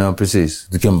då. Ja, precis.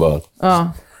 Du kan bara...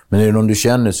 Men är det någon du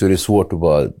känner så är det svårt att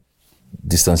bara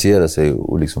distansera sig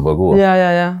och liksom bara gå.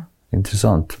 Ja.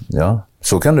 Intressant. Ja,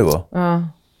 så kan det vara.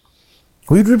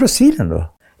 Vad gjorde du i Brasilien då?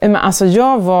 Men alltså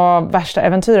jag var värsta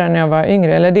äventyraren när jag var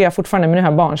yngre, eller det är jag fortfarande, men nu har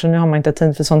jag barn så nu har man inte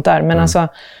tid för sånt där. Men alltså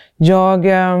jag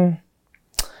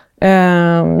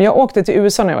åkte till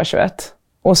USA när jag var 21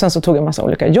 och sen så tog jag en massa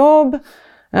olika jobb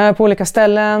på olika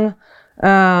ställen.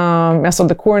 Jag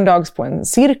sålde corn dogs på en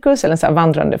cirkus eller en så här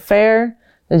vandrande fair.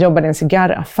 Jag jobbade i en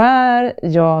cigarraffär,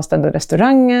 jag städade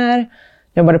restauranger,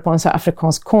 jobbade på en så här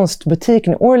afrikansk konstbutik i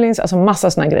New Orleans, alltså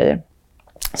massa såna grejer.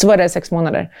 Så var det 6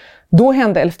 månader. Då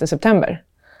hände 11 september.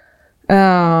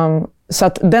 Så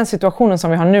att den situationen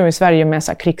som vi har nu i Sverige med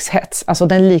så här krigshets, alltså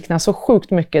den liknar så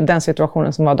sjukt mycket den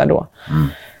situationen som var där då.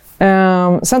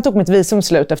 Sen tog mitt visum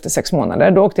slut efter 6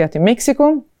 månader. Då åkte jag till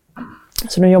Mexiko.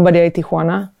 Så nu jobbade jag i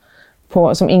Tijuana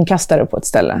som inkastare på ett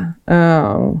ställe.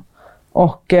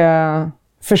 Och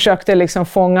försökte liksom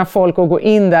fånga folk och gå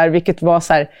in där, vilket var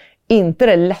så här, inte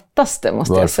det lättaste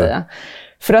måste jag säga.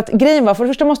 För att grejen var, för det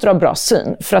första måste du ha bra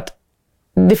syn. För att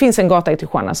det finns en gata i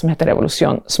Tijuana som heter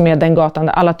Revolution, som är den gatan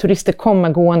där alla turister kommer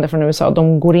gående från USA.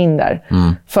 De går in där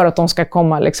för att de ska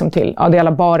komma liksom till, det är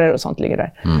alla barer och sånt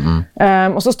ligger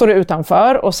där. Och så står du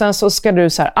utanför och sen så ska du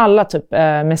så här, alla typ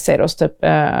meseros, typ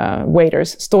waiters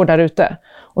står där ute.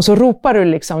 Och så ropar du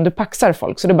liksom, du paxar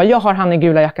folk. Så du bara, jag har han i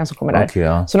gula jackan som kommer där. Okay,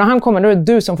 ja. Så när han kommer, då är det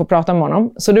du som får prata med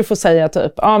honom. Så du får säga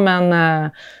typ,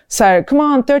 så här, come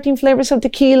on, 13 flavors of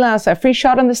tequila, så här, free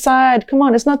shot on the side, come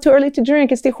on, it's not too early to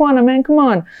drink, it's Tijuana, man, come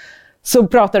on. Så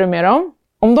pratar du med dem.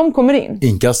 Om de kommer in.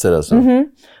 Inkastare alltså?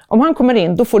 Om han kommer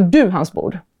in, då får du hans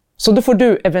bord. Så då får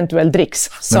du eventuell dricks.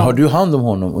 Men har du hand om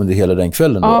honom under hela den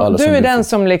kvällen då? Ja, alla du är den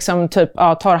som liksom typ,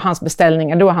 tar hans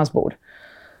beställningar, du har hans bord.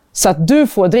 Så att du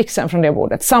får dricksen från det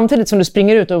bordet. Samtidigt som du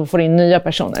springer ut och får in nya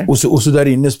personer. Och så där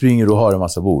inne springer du och har en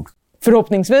massa bord?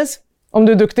 Förhoppningsvis. Om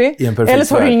du är duktig. Eller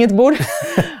så har du inget bord.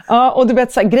 Och du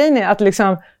vet, så här, grejen är att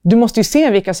liksom, du måste ju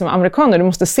se vilka som är amerikaner. Du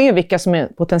måste se vilka som är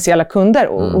potentiella kunder.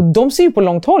 Och de ser ju på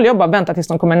långt håll. Jag bara väntar tills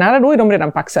de kommer nära. Då är de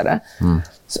redan paxade.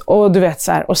 Och du vet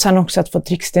så här. Och sen också att få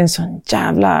dricks, det är en sån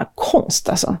jävla konst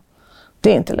alltså.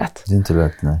 Det är inte lätt. Det är inte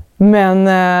lätt, nej.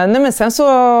 Men sen så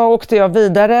åkte jag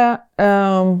vidare.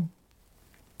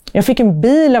 Jag fick en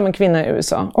bil av en kvinna i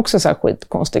USA. Också så här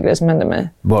skitkonstig grej som hände mig.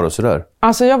 Bara sådär?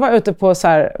 Alltså jag var ute på så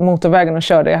här motorvägen och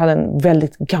körde. Jag hade en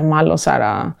väldigt gammal och så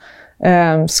här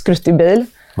skruttig bil.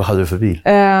 Vad hade du för bil?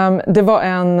 Det var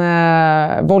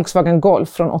en Volkswagen Golf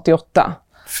från 88.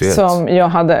 Fet. Som jag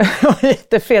hade,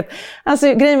 jättefet.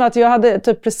 Alltså grejen var att jag hade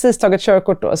typ precis tagit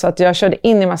körkort då, så att jag körde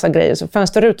in i massa grejer, så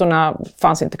fönsterrutorna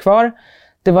fanns inte kvar.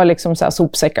 Det var liksom så här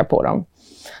sopsäckar på dem.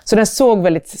 Så den såg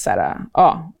väldigt så här,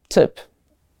 typ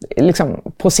liksom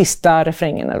på sista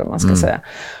refrängen eller vad man ska säga.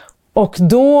 Och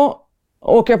då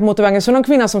åker jag på motorvägen, så någon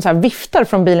kvinna som så här viftar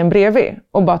från bilen bredvid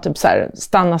och bara typ så här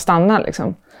stanna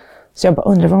liksom. Så jag bara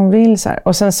undrar vad hon vill så här.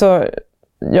 Och sen så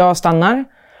jag stannar.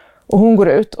 Och hon går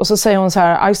ut och så säger hon så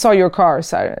här: I saw your car,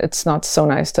 så här, it's not so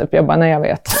nice, typ. Jag bara, nej jag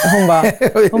vet.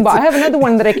 Hon bara, I have another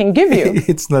one that I can give you.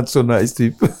 It's not so nice,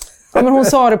 typ. Ja, men hon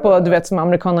sa det på, du vet, som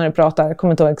amerikaner pratar. Jag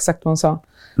kommer inte ihåg exakt vad hon sa.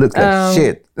 Look like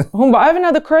shit. Hon bara, I have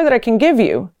another car that I can give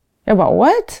you. Jag bara,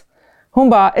 what? Hon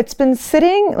bara, it's been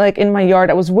sitting like in my yard.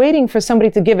 I was waiting for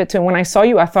somebody to give it to, and when I saw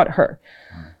you I thought her.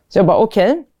 Så jag bara,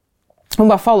 okej. Hon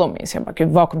bara, follow me. Så jag bara, gud,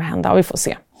 vad kommer hända? Och vi får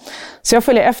se. Så jag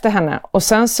följer efter henne och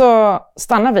sen så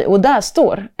stannar vi och där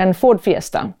står en Ford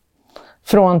Fiesta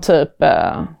från typ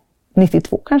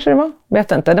 92 kanske det var,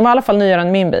 vet inte. Den var i alla fall nyare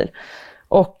än min bil.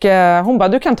 Och hon bara,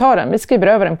 du kan ta den, vi skriver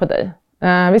över den på dig.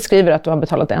 Vi skriver att du har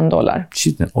betalat $1.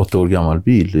 Shit, en 8 år gammal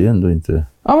bil, det är ändå inte...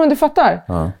 Ja, men du fattar.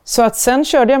 Ja. Så att sen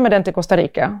körde jag med den till Costa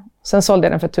Rica. Sen sålde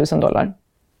jag den för $1,000.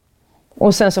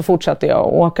 Och sen så fortsatte jag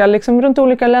att åka liksom runt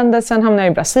olika länder. Sen hamnade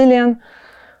jag i Brasilien.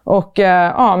 Och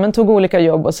men tog olika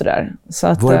jobb och sådär. Så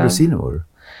att, var i Brasilien var du?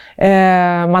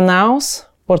 Manaus,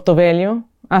 Porto Velho.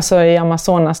 Alltså i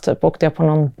Amazonas typ åkte jag på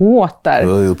någon båt där. Du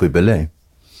var ju uppe i Belém.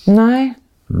 Nej.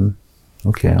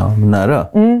 Okej, ja, nära.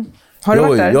 Har du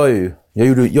varit där?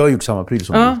 Jag har gjort samma pryl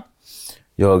som du.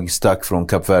 Jag stack från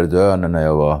Kap Verde-ön när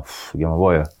jag var... Hur gammal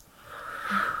var jag?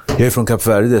 Jag är från Kap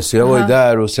Verde, så jag var ju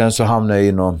där och sen så hamnade jag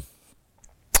i någon...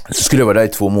 Så skulle jag vara där i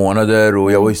 2 månader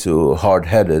och jag var ju så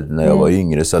hard-headed när jag var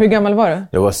yngre. Så hur gammal var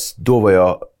du? Då var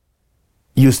jag...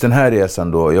 Just den här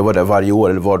resan då, jag var där varje år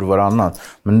eller varannan.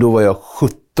 Men då var jag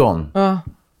 17. Ja.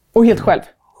 Och helt själv?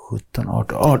 17,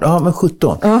 18, ja men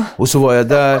 17. Och så var jag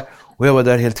där... Och jag var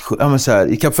där helt... Ja, men så här,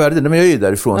 i Kap Verde, men jag är ju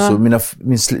därifrån, så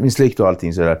min släkt och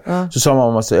allting så där. Så sa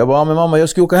mamma så jag bara, men mamma, jag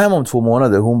ska åka hem om 2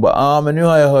 månader. Hon bara, men nu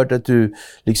har jag hört att du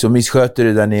liksom missköter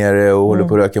dig där nere och håller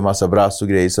på att röka massa brass och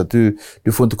grejer, så att du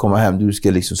får inte komma hem, du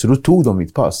ska liksom... Så då tog de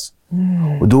mitt pass.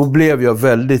 Och då blev jag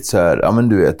väldigt så här, ja men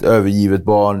du vet, övergivet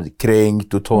barn,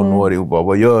 kränkt och tonårig och bara,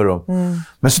 vad gör de?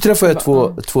 Men så träffade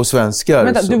jag två svenskar.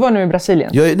 Vänta, du var nu i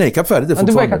Brasilien? Nej, Kap Verde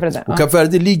fortfarande. Du var i Kap Verde. Och Kap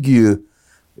Verde ligger ju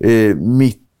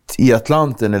mitt i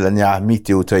Atlanten, eller mitt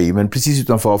i Otai, men precis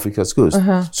utanför Afrikas kust.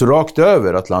 Så rakt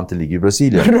över Atlanten ligger i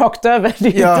Brasilien. Rakt över?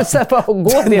 Det är inte så här bara att gå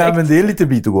direkt. Nej, men det är lite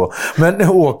bit att gå. Men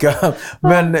åka.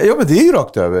 Men det är ju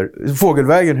rakt över.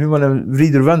 Fågelvägen, hur man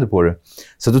vrider och vänder på det.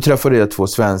 Så då träffade jag 2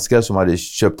 svenskar som hade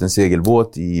köpt en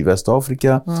segelbåt i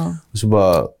Västafrika. Och så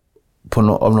bara,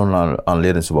 av någon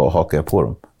anledning så bara hakade jag på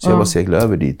dem. Så jag bara seglade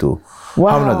över dit och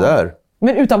hamnade där.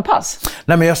 Men utan pass?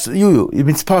 Nej, men i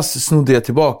mitt pass snodde jag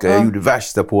tillbaka. Jag gjorde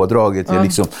värsta pådraget. Jag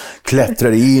liksom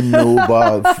klättrade in och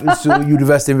bara gjorde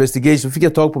värsta investigation. Så fick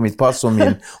jag tag på mitt pass som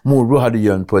min morbror hade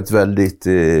gömt på ett väldigt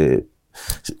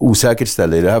osäkert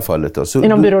ställe i det här fallet. Då. Så, i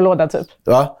någon byrålåda typ?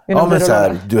 Ja, men så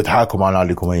här, du vet, här kommer han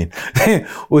aldrig komma in.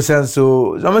 Och sen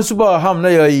så bara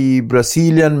hamnade jag i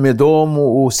Brasilien med dem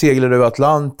och seglade över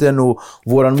Atlanten och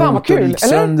våran motor gick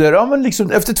sönder. Ja, men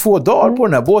liksom efter 2 dagar på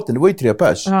den här båten, det var ju 3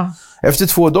 pers. Efter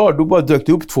 2 dagar, då bara dök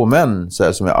det upp 2 män så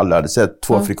här, som jag aldrig hade sett,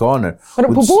 2 afrikaner. Var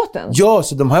de på båten? Ja,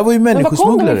 så de här var ju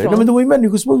människosmugglare. Nej, men de var ju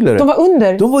människosmugglare. De var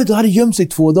under? De hade gömt sig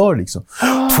 2 dagar liksom.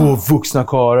 2 vuxna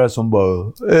karlar som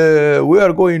bara, we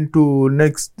are going to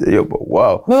next... Jag bara,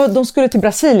 wow. Men de skulle till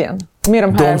Brasilien? Med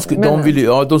de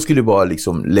här de skulle bara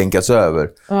liksom länkas över.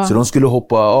 Så de skulle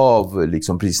hoppa av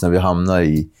liksom precis när vi hamnar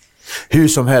i... Hur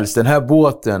som helst, den här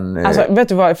båten... Alltså, vet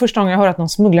du vad? Första gången jag hör att någon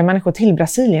smugglar människor till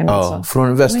Brasilien. Ja, alltså.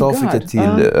 Från Västafrika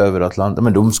till över Atlanten.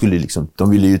 Men de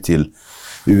ville ju till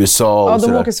USA och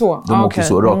de åker så. De åker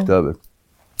så, rakt över.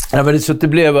 Ja, men så det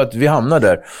blev att vi hamnade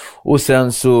där. Och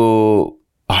sen så...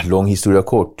 lång historia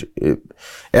kort.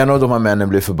 En av de här männen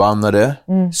blev förbannade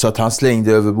så att han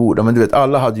slängde över bord. Ja, men du vet,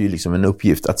 alla hade ju liksom en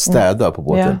uppgift att städa på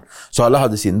båten. Så alla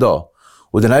hade sin dag.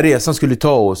 Och den här resan skulle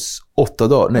ta oss 8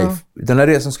 dagar. Nej, den här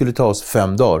resan skulle ta oss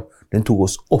 5 dagar. Den tog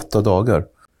oss 8 dagar.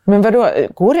 Men vadå,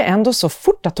 går det ändå så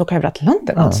fort att åka över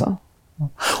Atlanten alltså?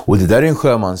 Och det där är en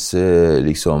sjömans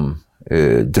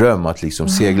dröm att liksom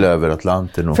segla över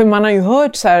Atlanten. Och... För man har ju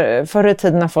hört så här, förr i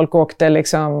tiden när folk åkte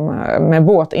liksom med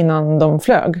båt innan de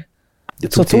flög.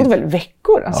 Så tog det väl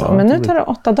veckor alltså. Men nu tar det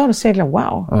 8 dagar att segla,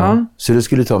 wow. Så det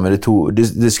skulle ta, men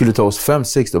det skulle ta oss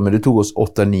 5-6 dagar, men det tog oss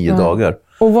 8-9 dagar.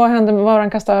 Och vad hände med vad han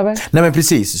kastade över? Nej, men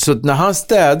precis, så när han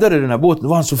städade den här båten, då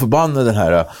var han så förbannad den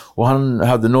här. Och han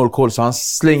hade noll koll, så han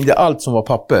slängde allt som var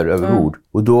papper över bord.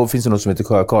 Och då finns det något som heter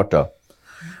sjökarta.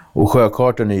 Och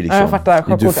sjökartan är ju liksom... jag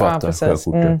fattar, du fattar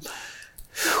sjökorten.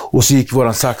 Och så gick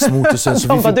våran saxmotor sen så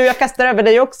de bara, du, jag kastar över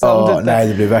dig också. Ja, nej,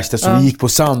 det blev värsta. Så vi gick på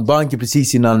sandbanken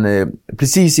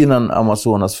precis innan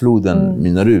Amazonasfloden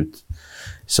mynnar ut.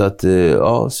 Så att,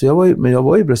 så jag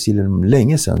var i Brasilien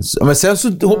länge sen. Men sen så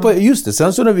hoppade just det.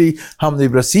 Sen så när vi hamnade i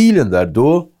Brasilien där,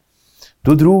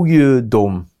 då drog ju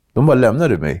de bara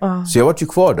lämnade mig. Så jag var ju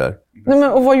kvar där. Nej,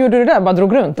 men, och vad gjorde du där? Bara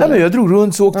drog runt? Ja, men jag drog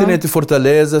runt, så åkte ner till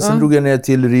Fortaleza, sen drog jag ner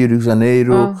till Rio de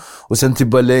Janeiro och sen till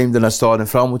Belém, den här staden,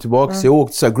 fram och tillbaka. Så jag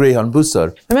åkte så här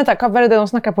Greyhound-bussar. Men vänta, Kap Verde, de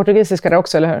snackar portugisiska där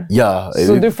också, eller hur? Ja.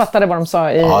 Så du fattade vad de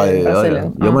sa i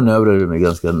Brasilien? Ja. Jag manövrade mig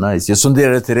ganska nice. Jag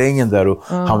sonderade terrängen där och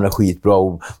hamnade skitbra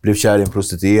och blev kär i en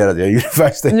prostituerad. Jag gjorde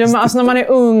faktiskt ja, men alltså när man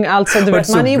är ung, alltså, du vet,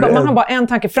 man har bara en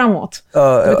tanke framåt.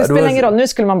 Det spelar ingen roll. Nu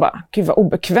skulle man bara, gud vad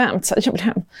obekvämt, så jag vill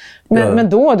hem. Men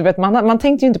då, du vet, man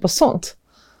tänkte ju inte på sånt.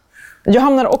 Jag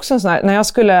hamnade också en sån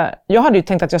här, jag hade ju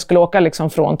tänkt att jag skulle åka liksom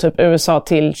från typ USA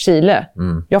till Chile.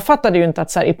 Jag fattade ju inte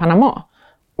att så här, i Panama,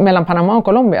 mellan Panama och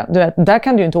Colombia, du vet, där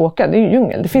kan du ju inte åka, det är ju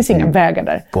djungel, det finns inga vägar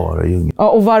där. Bara djungel. Ja,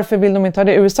 och varför vill de inte ha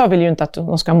det? USA vill ju inte att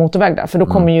de ska ha motorväg där, för då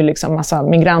kommer ju liksom massa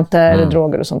migranter,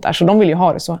 droger och sånt där, så de vill ju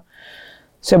ha det så.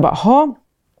 Så jag bara, ha.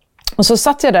 Och så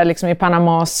satt jag där liksom i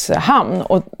Panamas hamn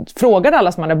och frågade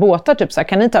alla som hade båtar, typ så här,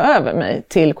 kan ni ta över mig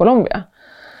till Colombia?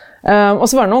 Och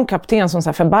så var det någon kapten som så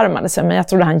här förbarmade sig, men jag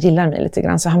trodde han gillar mig lite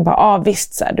grann, så han bara,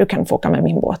 visst, så här, du kan få åka med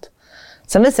min båt.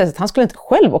 Sen visade det sig att han skulle inte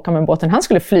själv åka med båten, han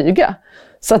skulle flyga.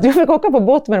 Så att jag fick åka på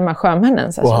båt med de här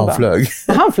sjömännen. Så och han flög.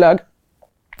 Han flög.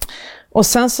 Och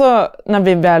sen så när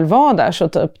vi väl var där så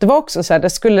typ, det var också så här, det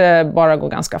skulle bara gå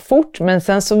ganska fort, men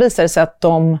sen så visade det sig att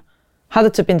de hade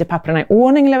typ inte papperna i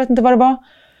ordning, eller jag vet inte vad det var.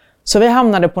 Så vi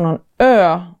hamnade på någon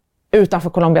ö utanför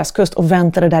Colombias kust och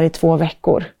väntade där i 2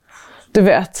 veckor. Du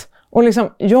vet. Och liksom,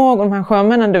 jag och de här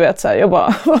sjömännen, du vet, så här, jag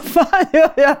bara, vad fan gör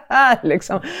jag här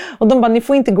liksom? Och de bara, ni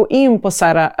får inte gå in på så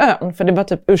här ön, för det var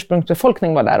typ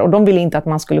ursprungsbefolkning var där och de ville inte att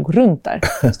man skulle gå runt där.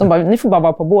 Så de bara, ni får bara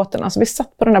vara på båten. Alltså vi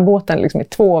satt på den där båten liksom i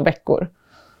 2 veckor.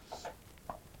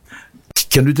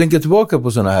 Kan du tänka tillbaka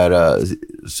på såna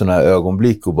här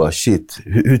ögonblick och bara shit,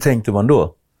 hur tänkte man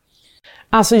då?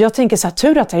 Alltså jag tänker så här,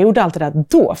 tur att jag gjorde allt det där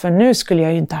då, för nu skulle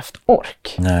jag ju inte haft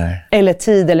ork. Nej. Eller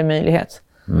tid eller möjlighet.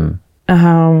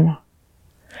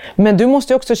 Men du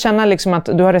måste ju också känna liksom att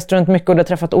du har rest runt mycket och du har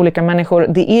träffat olika människor.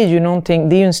 Det är ju någonting,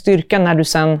 det är ju en styrka när du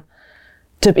sen,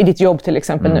 typ i ditt jobb till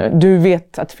exempel nu, du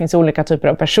vet att det finns olika typer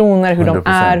av personer, hur 100%. De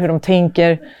är, hur de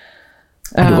tänker.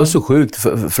 Det var så sjukt,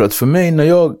 för att för mig när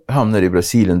jag hamnade i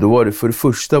Brasilien, då var det, för det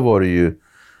första var det ju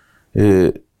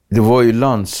det var ju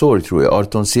landsorg tror jag.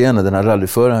 Ayrton Senna, den här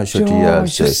rallyföraren, han kört ihjäl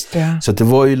sig. Så att det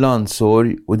var ju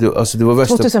landsorg. Och det var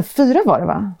värsta... 2004 var det,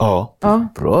 va? Ja.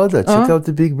 Bra där. Check out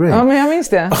the big brain. Ja, men jag minns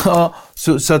det. Ja,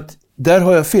 så att där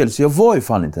har jag fel. Så jag var ju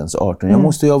fan inte ens 18. Jag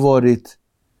måste ju ha varit...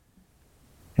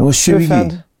 Jag var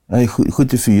 20. Nej,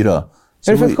 74.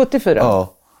 Är du född 74?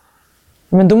 Ja.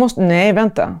 Men då måste... Nej,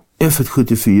 vänta. Jag är född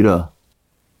 74.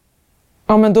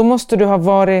 Ja, men då måste du ha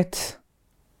varit...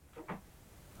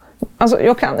 Alltså,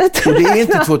 jag kan inte och det är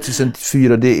inte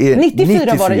 2004, det är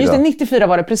 94 var det. Just det, 94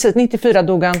 var det, precis. 94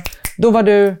 dog han. Då var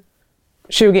du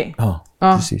 20. Ja,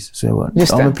 precis. Så jag var.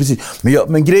 Just det. Men precis.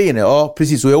 Men grejen är,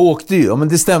 precis. Och jag åkte ju, men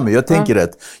det stämmer, jag tänker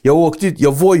rätt.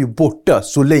 Jag var ju borta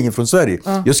så länge från Sverige.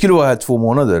 Jag skulle vara här 2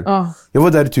 månader. Jag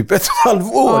var där i typ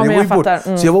 1,5 år. Ja, jag var borta.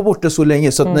 Så jag var borta så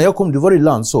länge. Så att när jag kom, då var det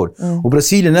landsår. Och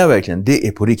Brasilien är verkligen, det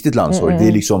är på riktigt landsår. Det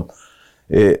är liksom...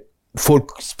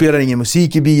 folk spelar ingen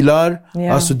musik i bilar.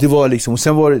 Yeah. Alltså det var liksom, och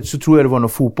sen var det, så tror jag det var någon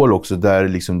fotboll också där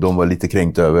liksom de var lite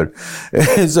kränkt över.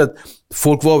 Så att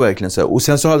folk var verkligen så här. Och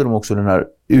sen så hade de också den här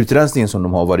utrensningen som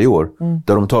de har varje år.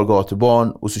 Där de tar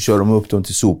gatubarn och så kör de upp dem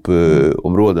till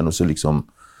sopområden och så liksom,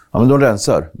 ja men de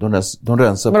rensar. De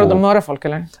rensar. Vadå, på... de mördar folk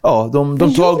eller? Ja, de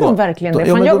tar de verkligen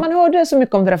det? Man hörde så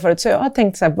mycket om det där förut så jag har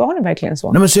tänkt så här, var det verkligen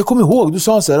så? Nej men så jag kommer ihåg, du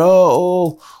sa så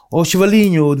här,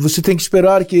 Chivalinho, você tem que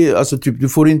esperar que, alltså typ, du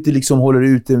får inte liksom hålla dig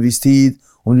ute en viss tid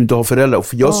om du inte har föräldrar.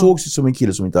 För jag såg sig som en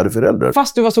kille som inte hade föräldrar.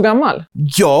 Fast du var så gammal?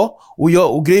 Ja,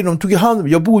 och grejen, de tog i hand.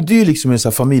 Jag bodde ju liksom i en så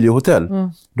här familjehotell.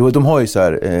 De har ju så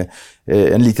här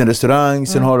en liten restaurang,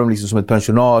 sen har de liksom som ett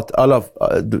pensionat.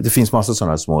 Det finns massa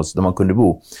sådana små där man kunde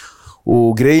bo.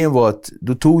 Och grejen var att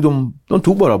då tog de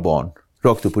tog bara barn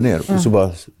rakt upp och ner och så bara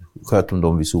sköt de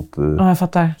dem vid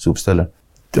sopställen.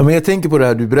 Ja, men jag tänker på det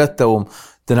här du berättade om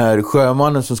den här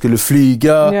sjömannen som skulle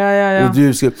flyga. Ja. Och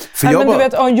du skulle... du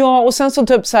vet, och sen så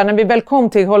typ så här, när vi väl kom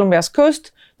till Colombias kust,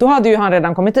 då hade ju han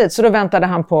redan kommit dit, så då väntade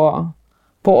han på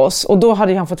oss. Och då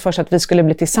hade ju han fått för sig att vi skulle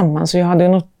bli tillsammans. Så jag hade ju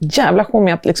något jävla sjå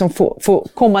med att liksom få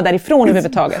komma därifrån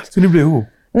överhuvudtaget. Så ni blev ihop?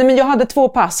 Nej, men jag hade 2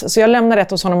 pass, så jag lämnade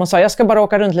ett hos honom och sa, jag ska bara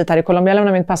åka runt lite här i Colombia. Jag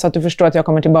lämnar mitt pass så att du förstår att jag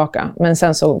kommer tillbaka. Men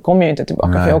sen så kom jag ju inte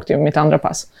tillbaka, för jag åkte ju mitt andra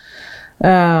pass.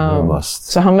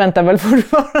 Så han väntar väl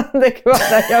fortfarande kvar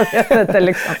där, jag vet inte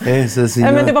liksom.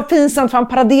 Men det var pinsamt för han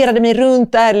paraderade mig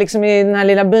runt där liksom i den här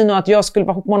lilla byn och att jag skulle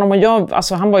vara ihop med honom och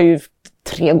alltså han var ju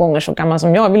 3 gånger så gammal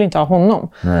som jag ville inte ha honom.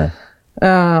 Nej.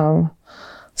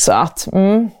 Så att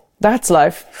that's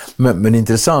life. Men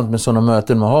intressant med sådana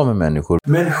möten man har med människor.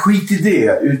 Men skit i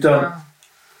det, utan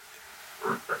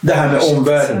Det här med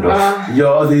omvärlden då.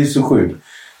 Ja, det är så sjukt.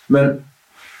 Men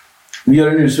vi gör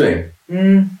en utsväng.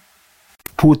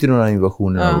 Putin och den här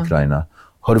invasionen av Ukraina.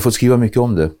 Har du fått skriva mycket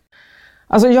om det?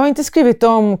 Alltså jag har inte skrivit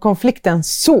om konflikten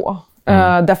så.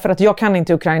 Därför att jag kan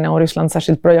inte Ukraina och Ryssland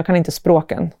särskilt bra. Jag kan inte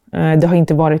språken. Det har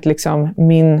inte varit liksom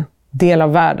min del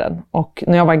av världen. Och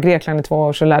när jag var i Grekland i 2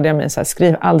 år så lärde jag mig så här,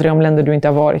 skriv aldrig om länder du inte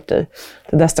har varit i.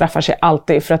 Det där straffar sig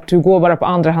alltid. För att du går bara på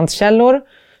andrahandskällor.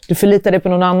 Du förlitar dig på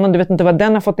någon annan. Du vet inte vad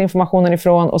den har fått informationen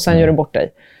ifrån. Och sen gör du bort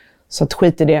dig. Så att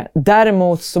skit i det.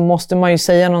 Däremot så måste man ju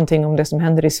säga någonting om det som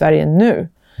händer i Sverige nu.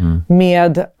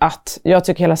 Med att jag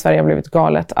tycker hela Sverige har blivit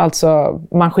galet. Alltså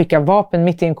man skickar vapen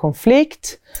mitt i en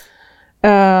konflikt. De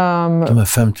här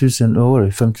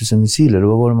 5000 missiler,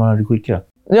 vad var det man hade skickat?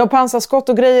 Ja, pansarskott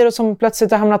och grejer och som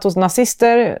plötsligt har hamnat hos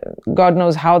nazister. God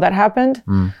knows how that happened.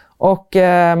 Och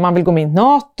man vill gå med i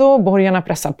NATO, borgarna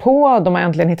pressar på, de har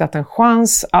äntligen hittat en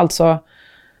chans. Alltså,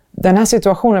 den här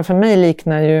situationen för mig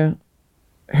liknar ju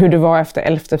hur det var efter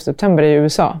 11 september i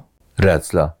USA.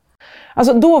 Rädsla.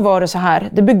 Alltså då var det så här,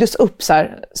 det byggdes upp så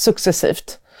här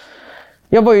successivt.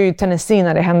 Jag var ju i Tennessee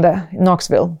när det hände, i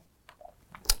Knoxville.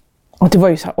 Och det var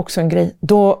ju så här också en grej.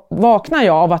 Då vaknar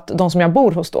jag av att de som jag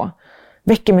bor hos då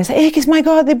väcker mig och säger, Ekis, my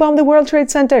God, they bombed the World Trade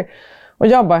Center. Och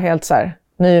jag bara helt så här,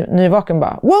 nyvaken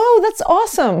bara, wow, that's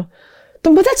awesome.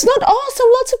 De bara, that's not awesome,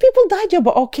 lots of people died. Jag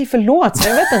bara, okej, förlåt,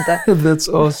 jag vet inte.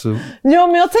 That's awesome. Ja,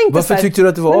 men jag tänkte varför tyckte du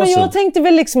att det var awesome? Men jag tänkte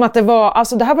väl liksom att det var,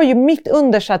 alltså det här var ju mitt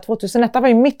under så här, 2001, det var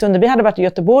ju mitt under, vi hade varit i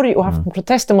Göteborg och haft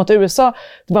protester mot USA.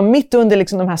 Det var mitt under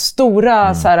liksom de här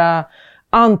stora så här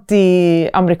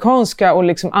anti-amerikanska och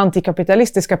liksom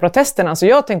antikapitalistiska protesterna. Så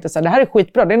jag tänkte så här, det här är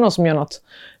skitbra, det är någon som gör något.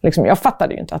 Liksom, jag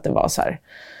fattade ju inte att det var så här,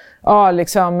 ja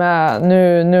liksom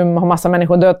nu har massa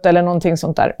människor dött eller någonting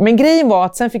sånt där. Men grejen var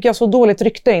att sen fick jag så dåligt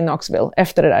rykte i Knoxville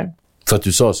efter det där. För att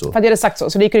du sa så? För att jag hade sagt så.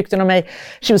 Så det gick rykten om mig,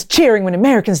 she was cheering when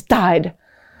Americans died.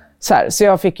 Så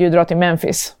jag fick ju dra till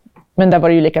Memphis. Men där var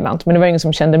det ju likadant. Men det var ingen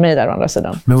som kände mig där å andra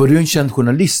sidan. Men var du en känd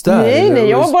journalist där? Nej,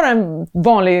 jag var bara en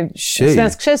vanlig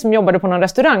svensk tjej som jobbade på någon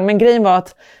restaurang. Men grejen var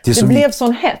att det blev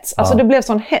sån hets. Alltså det blev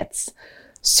sån hets.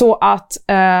 Så att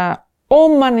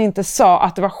om man inte sa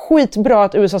att det var skitbra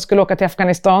att USA skulle åka till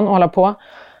Afghanistan och hålla på,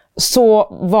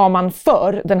 så var man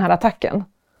för den här attacken.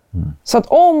 Så att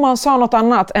om man sa något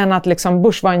annat än att liksom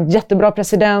Bush var en jättebra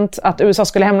president, att USA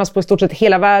skulle hämnas på i stort sett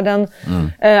hela världen,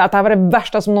 att det här var det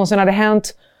värsta som någonsin hade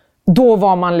hänt, då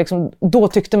var man liksom, då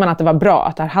tyckte man att det var bra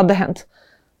att det här hade hänt.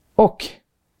 Och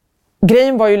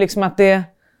grejen var ju liksom att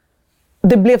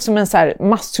det blev som en så här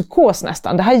masspsykos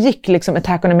nästan. Det här gick liksom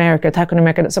Attack on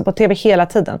America så på tv hela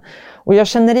tiden. Och jag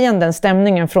känner igen den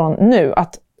stämningen från nu,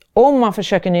 att om man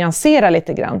försöker nyansera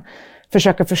lite grann,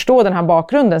 försöker förstå den här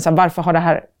bakgrunden, så här, varför har det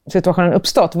här situationen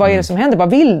uppstått? Vad är det som händer? Vad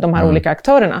vill de här olika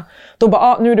aktörerna? Då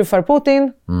bara, nu är du för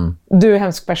Putin, du är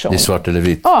hemsk person. Det är svart eller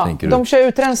vitt, tänker du? De kör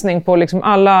utrensning på liksom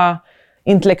alla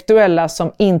intellektuella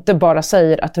som inte bara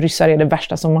säger att ryssar är det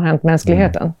värsta som har hänt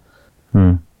mänskligheten.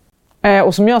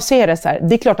 Och som jag ser det så här,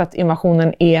 det är klart att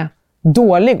invasionen är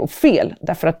dålig och fel,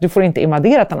 därför att du får inte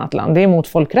invadera ett annat land, det är emot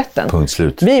folkrätten. Punkt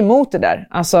slut. Vi är emot det där.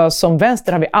 Alltså som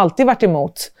vänster har vi alltid varit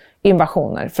emot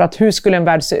invasioner, för att hur skulle en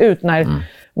värld se ut när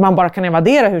man bara kan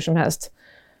invadera hur som helst.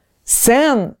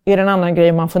 Sen är det en annan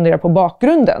grej man funderar på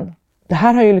bakgrunden. Det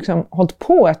här har ju liksom hållit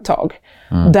på ett tag,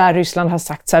 där Ryssland har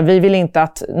sagt så här, vi vill inte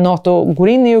att NATO går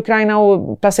in i Ukraina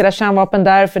och placerar kärnvapen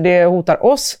där, för det hotar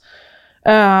oss.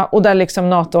 Och där liksom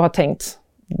NATO har tänkt,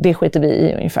 det skiter vi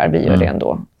i ungefär, vi gör det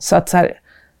ändå. Så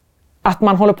att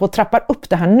man håller på att trappa upp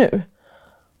det här nu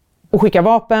och skicka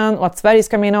vapen, och att Sverige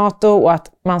ska med i NATO, och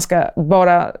att man ska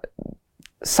bara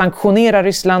sanktionera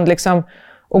Ryssland liksom,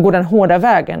 och gå den hårda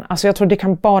vägen. Alltså jag tror det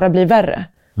kan bara bli värre.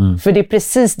 För det är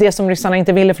precis det som ryssarna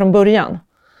inte ville från början.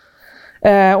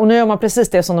 Och nu gör man precis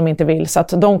det som de inte vill, så att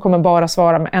de kommer bara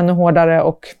svara med ännu hårdare,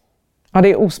 och ja, det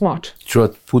är osmart. Tror du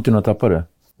att Putin har tappat det?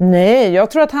 Nej,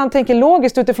 jag tror att han tänker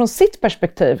logiskt utifrån sitt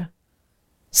perspektiv.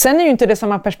 Sen är ju inte det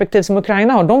samma perspektiv som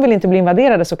Ukraina har. De vill inte bli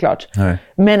invaderade såklart. Nej.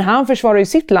 Men han försvarar ju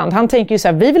sitt land. Han tänker ju så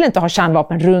här, vi vill inte ha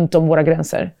kärnvapen runt om våra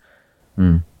gränser.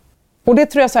 Och det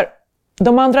tror jag så här,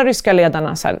 de andra ryska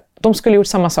ledarna så här, de skulle gjort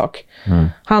samma sak.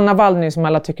 Han Navalny som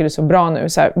alla tycker är så bra nu.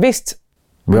 Så här, visst,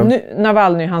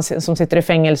 Navalny, han som sitter i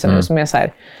fängelse nu, som är så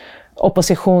här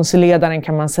oppositionsledaren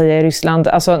kan man säga i Ryssland.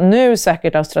 Alltså nu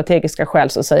säkert av strategiska skäl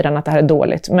så säger han att det här är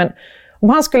dåligt. Men om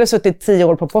han skulle suttit 10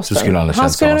 år på posten, så skulle han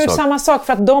skulle nog samma sak,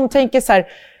 för att de tänker så här,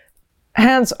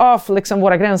 hands off liksom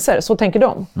våra gränser. Så tänker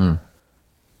de.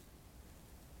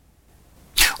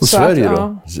 Och så Sverige att,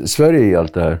 då? Sverige är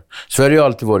allt det här. Sverige har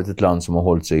alltid varit ett land som har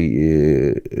hållit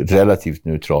sig relativt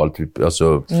neutralt,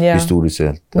 alltså historiskt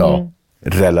sett. Ja.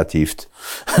 relativt.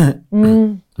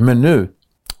 Men nu?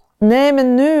 Nej,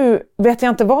 men nu vet jag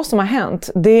inte vad som har hänt.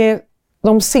 Det är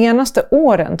de senaste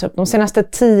åren, typ de senaste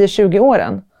 10-20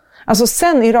 åren. Alltså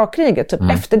sen Irakkriget,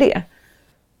 typ efter det.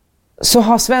 Så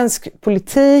har svensk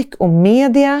politik och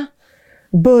media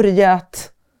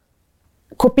börjat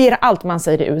kopiera allt man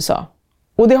säger i USA.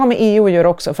 Och det har med EU att göra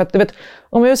också. För att du vet,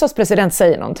 om USAs president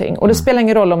säger någonting, och det spelar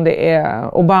ingen roll om det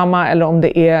är Obama eller om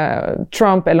det är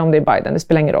Trump eller om det är Biden, det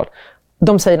spelar ingen roll.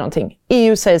 De säger någonting.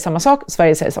 EU säger samma sak,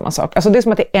 Sverige säger samma sak. Alltså det är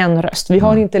som att det är en röst. Vi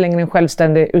har inte längre en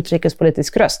självständig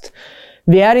utrikespolitisk röst.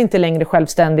 Vi är inte längre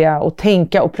självständiga och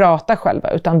tänka och prata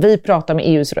själva, utan vi pratar med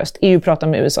EUs röst. EU pratar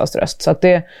med USAs röst. Så att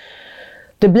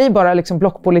det blir bara liksom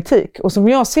blockpolitik. Och som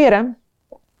jag ser det,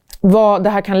 vad det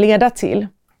här kan leda till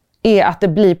är att det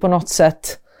blir på något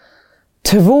sätt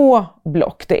 2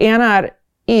 block. Det ena är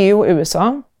EU och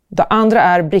USA. Det andra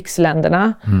är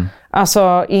BRICS-länderna.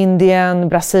 Alltså Indien,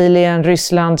 Brasilien,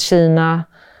 Ryssland, Kina.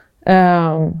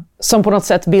 Som på något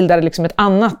sätt bildar liksom ett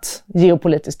annat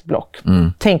geopolitiskt block.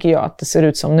 Tänker jag att det ser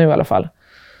ut som nu i alla fall.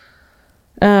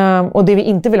 Och det vi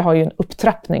inte vill ha är ju en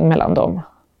upptrappning mellan dem.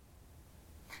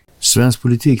 Svensk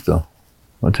politik då?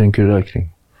 Vad tänker du där kring?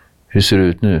 Hur ser det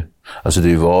ut nu? Alltså det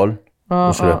är ju val.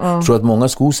 Jag tror att många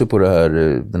skor sig på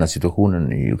den här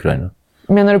situationen i Ukraina.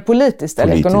 Menar du politiskt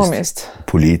eller ekonomiskt?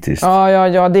 Politiskt.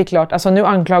 Ja, det är klart. Alltså nu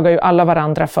anklagar ju alla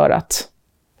varandra för att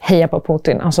heja på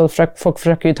Putin. Alltså folk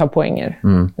försöker ju ta poänger.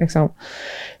 Liksom.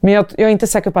 Men jag är inte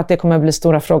säker på att det kommer att bli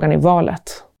stora frågan i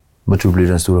valet. Vad tror du blir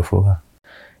den stora frågan?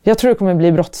 Jag tror det kommer att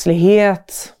bli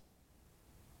brottslighet.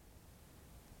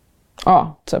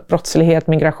 Ja, typ brottslighet,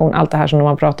 migration, allt det här som de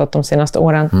har pratat de senaste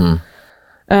åren.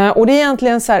 Och det är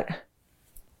egentligen så här...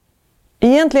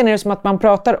 Egentligen är det som att man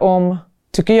pratar om,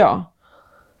 tycker jag,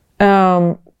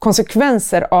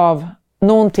 konsekvenser av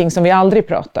någonting som vi aldrig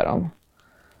pratar om.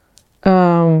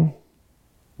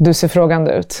 Du ser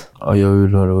frågande ut. Ja, jag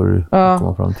vill höra vad du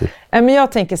kommer fram till. Men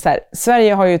jag tänker så här,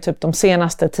 Sverige har ju typ de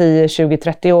senaste 10, 20,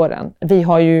 30 åren, vi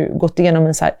har ju gått igenom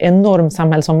en så här enorm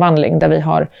samhällsomvandling där vi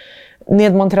har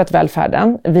nedmonterat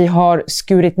välfärden. Vi har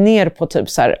skurit ner på typ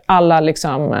så här alla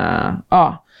liksom,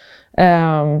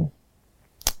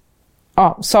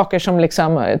 saker som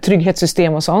liksom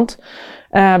trygghetssystem och sånt.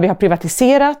 Vi har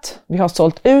privatiserat, vi har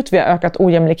sålt ut, vi har ökat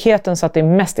ojämlikheten så att det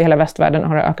mest i hela västvärlden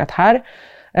har ökat här.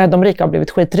 De rika har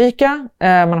blivit skitrika,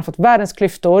 man har fått världens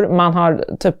klyftor, man har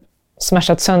typ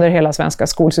smashat sönder hela svenska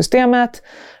skolsystemet,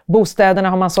 bostäderna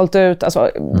har man sålt ut,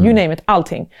 alltså you name it,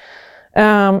 allting.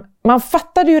 Man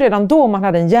fattade ju redan då, man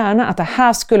hade en hjärna, att det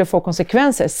här skulle få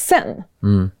konsekvenser sen.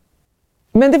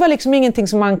 Men det var liksom ingenting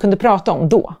som man kunde prata om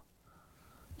då.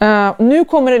 Nu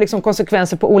kommer det liksom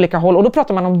konsekvenser på olika håll och då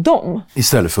pratar man om dem.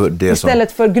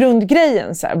 Istället för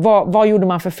grundgrejen. Så här, vad gjorde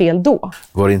man för fel då?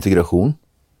 Var det integration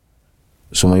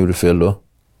som man gjorde fel då?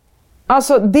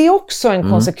 Alltså det är också en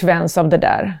konsekvens av det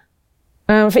där.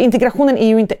 För integrationen är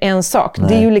ju inte en sak. Nej.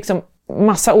 Det är ju liksom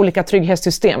massa olika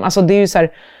trygghetssystem. Alltså det är ju så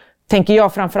här, tänker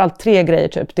jag, framförallt 3 grejer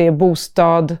typ. Det är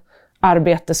bostad,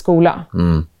 arbete, skola.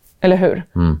 Eller hur?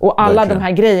 Och alla de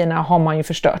här grejerna har man ju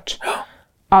förstört.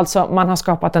 Alltså man har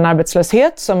skapat en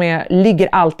arbetslöshet som ligger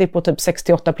alltid på typ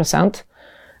 6-8%.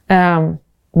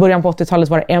 Början på 80-talet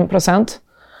var det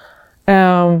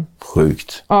 1%.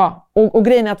 Sjukt. Ja, och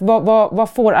grejen är att vad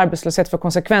får arbetslöshet för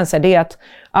konsekvenser? Det är att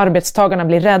arbetstagarna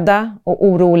blir rädda och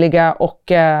oroliga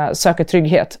och söker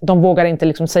trygghet. De vågar inte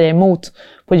liksom säga emot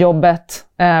på jobbet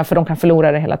för de kan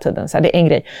förlora det hela tiden. Så det är en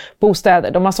grej.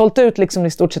 Bostäder. De har sålt ut liksom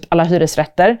i stort sett alla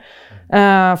hyresrätter.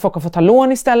 Folk har fått ta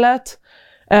lån istället.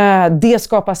 Det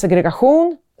skapar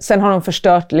segregation. Sen har de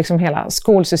förstört liksom hela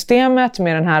skolsystemet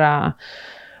med den här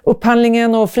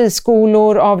upphandlingen och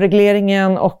friskolor,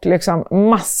 avregleringen och liksom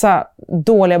massa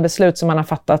dåliga beslut som man har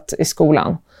fattat i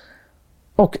skolan.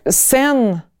 Och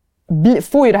sen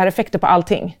får ju det här effekter på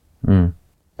allting.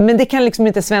 Men det kan liksom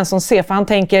inte Svensson se, för han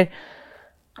tänker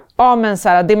men så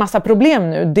här, det är massa problem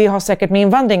nu. Det har säkert med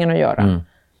invandringen att göra.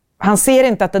 Han ser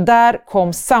inte att det där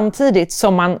kom samtidigt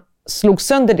som man slog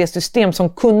sönder det system som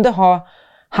kunde ha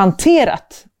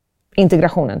hanterat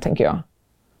integrationen, tänker jag.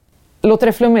 Låter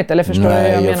det flummigt eller förstår du vad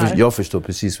jag menar? Jag förstår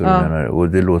precis vad du menar och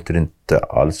det låter inte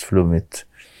alls flummigt.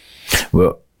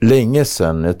 Länge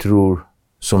sedan, jag tror,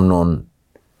 som någon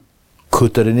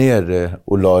kuttade ner det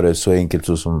och la det så enkelt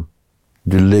så som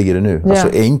du lägger det nu. Alltså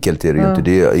enkelt är det ju inte,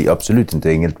 det är absolut inte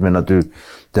enkelt, men att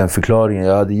den förklaringen,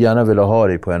 jag hade gärna velat ha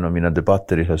dig på en av mina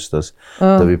debatter i höstas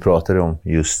där vi pratade om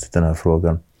just den här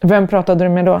frågan. Vem pratade du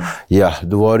med då? Ja,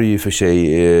 då var det ju för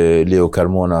sig Leo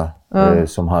Carmona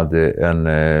som hade en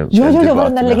Ja, var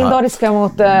den där legendariska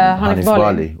mot Hanif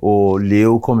Bali. Och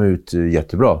Leo kom ut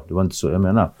jättebra. Det var inte så jag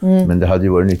menar. Men det hade ju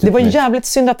varit nyttigt. Det var jävligt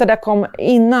synd att det där kom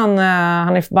innan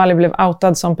Hanif Bali blev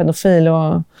outad som pedofil.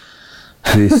 Och...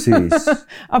 Precis.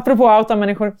 Apropå outa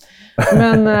människor.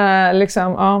 Men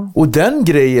liksom, ja. Och den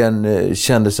grejen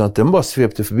kändes som att den bara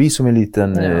svepte förbi som en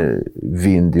liten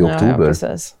vind i oktober. Ja,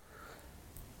 precis.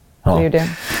 Ja. Det är ju det.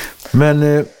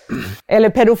 Men, eller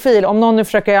pedofil. Om någon nu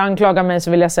försöker anklaga mig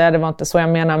så vill jag säga att det var inte så jag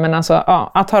menar. Men alltså,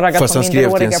 att ha raggat på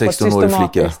minderåriga på ett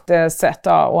systematiskt sätt.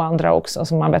 Och andra också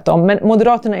som man vet om. Men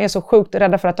Moderaterna är så sjukt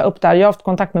rädda för att ta upp det här. Jag har haft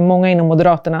kontakt med många inom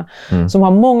Moderaterna som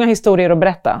har många historier att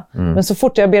berätta. Men så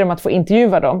fort jag ber dem att få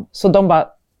intervjua dem så de bara,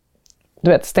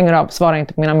 du vet, stänger av, svarar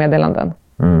inte på mina meddelanden.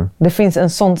 Det finns en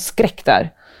sån skräck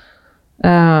där.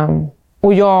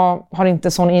 Och jag har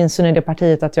inte sån insyn i det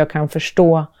partiet att jag kan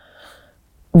förstå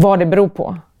vad det beror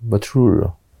på. Vad tror du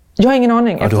då? Jag har ingen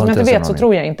aning. Eftersom jag inte vet så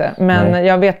tror jag inte. Men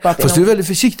jag vet bara att... Fast du är väldigt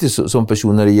försiktig som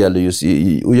person när det gäller just...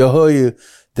 Och jag hör ju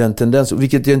den tendensen,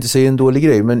 vilket jag inte säger en dålig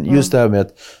grej, men just det här med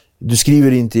att du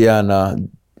skriver inte gärna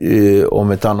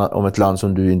om ett land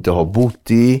som du inte har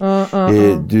bott i.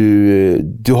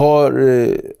 Du har,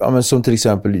 men som till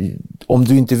exempel, om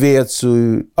du inte vet så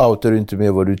outar du inte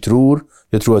med vad du tror.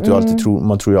 Jag tror att du alltid tror,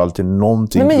 man tror ju alltid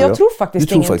någonting. Men jag tror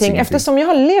faktiskt ingenting. Eftersom jag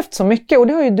har levt så mycket, och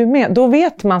det har ju du med, då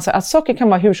vet man så att saker kan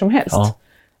vara hur som helst. Ja.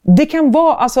 Det kan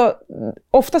vara, alltså,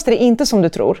 oftast är det inte som du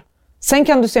tror. Sen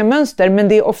kan du se mönster, men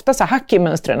det är ofta så hack i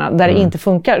mönstren där det inte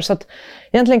funkar. Så att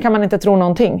egentligen kan man inte tro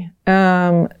någonting.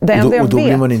 Och då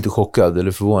blir man inte chockad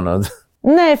eller förvånad?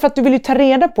 Nej, för att du vill ju ta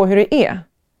reda på hur det är.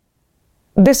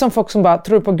 Det är som folk som bara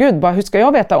tror på Gud. Bara, hur ska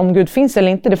jag veta om Gud finns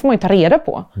eller inte? Det får man ju ta reda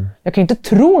på. Jag kan ju inte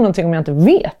tro någonting om jag inte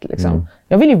vet. Liksom.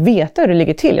 Jag vill ju veta hur det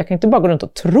ligger till. Jag kan inte bara gå runt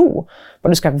och tro.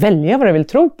 Vad du ska välja vad du vill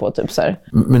tro på. Typ, så här.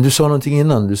 Men du sa någonting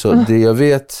innan. Du sa det jag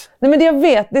vet. Nej, men det jag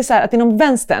vet det är så här att inom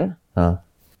vänstern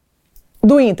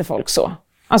då är inte folk så.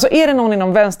 Alltså är det någon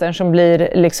inom vänstern som blir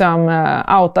liksom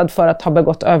outad för att ha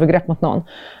begått övergrepp mot någon,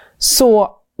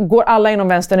 så går alla inom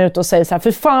vänstern ut och säger så här: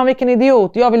 för fan vilken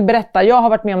idiot, jag vill berätta, jag har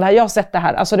varit med om det här, jag har sett det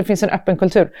här. Alltså det finns en öppen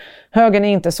kultur. Högern är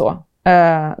inte så.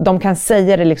 De kan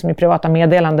säga det liksom i privata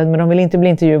meddelanden, men de vill inte bli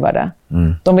intervjuade.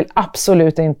 De vill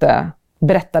absolut inte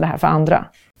berätta det här för andra.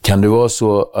 Kan det vara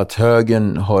så att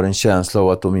högern har en känsla av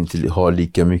att de inte har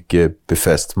lika mycket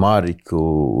befäst mark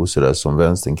och sådär som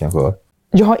vänstern kanske har?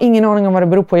 Jag har ingen aning om vad det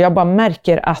beror på. Jag bara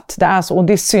märker att det är så. Och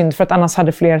det är synd, för att annars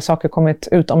hade fler saker kommit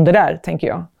ut om det där, tänker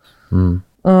jag.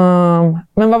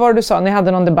 Men vad var det du sa? Ni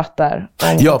hade någon debatt där om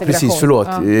integration. Precis, förlåt.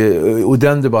 Och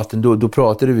den debatten, då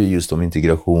pratade vi just om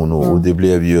integration. Och det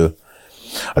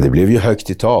blev ju högt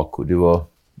i tak. Och det var...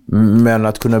 Men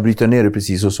att kunna bryta ner det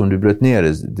precis så som du bröt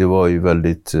ner det var ju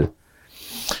väldigt...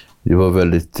 Det var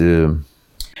väldigt...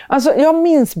 Alltså jag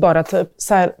minns bara typ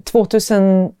så här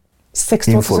 2006,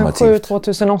 2007,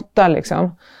 2008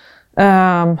 liksom.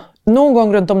 Någon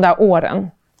gång runt de där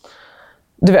åren,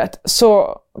 du vet,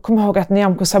 så kommer jag ihåg att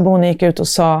Nyamko Sabuni gick ut och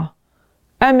sa: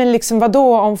 nej men liksom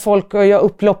vadå om folk gör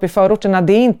upplopp i förorterna,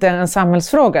 det är inte en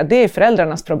samhällsfråga, det är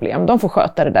föräldrarnas problem, de får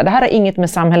sköta det där, det här har inget med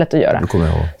samhället att göra. Det kommer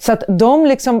jag ihåg. Så att de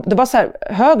liksom, det var så här,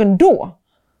 högern då,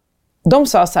 de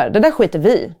sa så här: det där skiter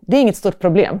vi, det är inget stort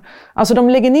problem. Alltså de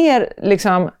lägger ner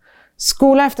liksom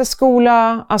skola efter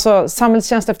skola, alltså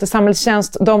samhällstjänst efter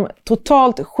samhällstjänst, de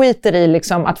totalt skiter i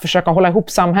liksom att försöka hålla ihop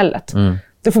samhället.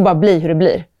 Det får bara bli hur det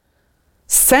blir.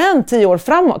 Sen 10 år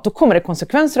framåt, då kommer det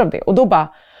konsekvenser av det. Och då bara,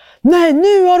 nej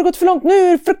nu har det gått för långt, nu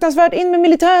är det fruktansvärt, in med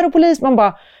militär och polis. Man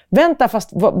bara, vänta, fast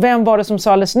vem var det som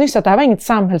sa alldeles nyss att det här var inget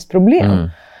samhällsproblem?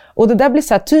 Och det där blir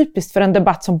så här typiskt för en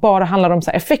debatt som bara handlar om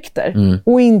så här effekter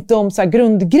och inte om så här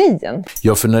grundgrejen.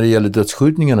 Ja, för när det gäller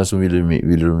dödsskjutningarna så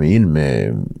ville de in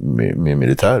med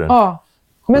militären. Ja,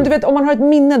 men du vet, om man har ett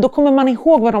minne, då kommer man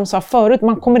ihåg vad de sa förut.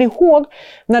 Man kommer ihåg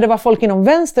när det var folk inom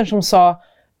vänstern som sa: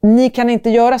 ni kan inte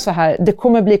göra så här, det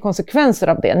kommer bli konsekvenser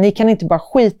av det. Ni kan inte bara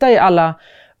skita i alla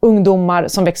ungdomar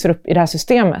som växer upp i det här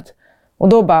systemet. Och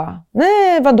då bara,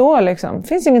 nej vadå liksom,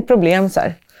 finns inget problem så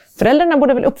här. Föräldrarna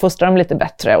borde väl uppfostra dem lite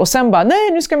bättre. Och sen bara,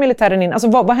 nej nu ska militären in. Alltså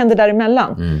vad händer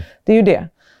däremellan? Det är ju det.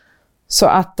 Så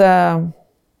att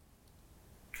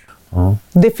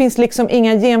det finns liksom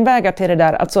inga genvägar till det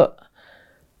där. Alltså,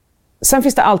 sen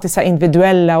finns det alltid så här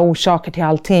individuella orsaker till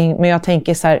allting. Men jag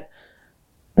tänker så här,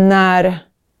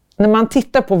 när man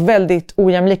tittar på väldigt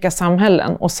ojämlika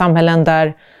samhällen och samhällen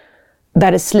där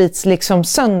det slits liksom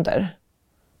sönder,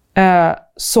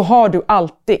 så har du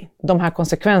alltid de här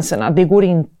konsekvenserna. Det går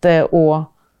inte att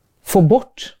få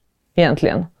bort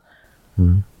egentligen.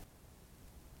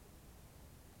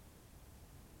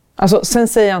 Alltså, sen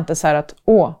säger jag inte så här att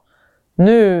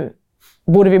nu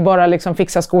borde vi bara liksom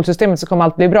fixa skolsystemet så kommer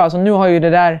allt bli bra. Så nu har ju det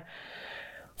där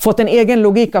fått en egen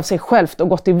logik av sig självt och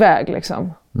gått iväg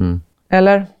liksom.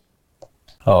 Eller?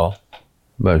 Ja,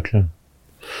 verkligen.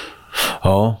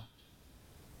 Ja,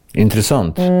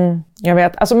 intressant. Jag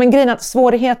vet. Alltså, men grejen är att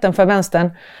svårigheten för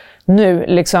vänstern nu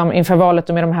liksom, inför valet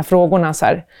och med de här frågorna så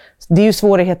här, det är ju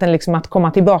svårigheten liksom, att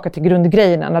komma tillbaka till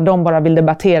grundgrejerna när de bara vill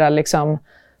debattera liksom,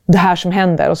 det här som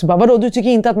händer och så bara, vadå, du tycker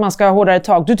inte att man ska ha hårdare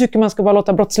tag, du tycker man ska bara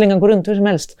låta brottslingar gå runt hur som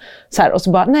helst så här, och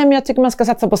så bara, nej men jag tycker man ska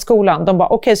satsa på skolan. De bara,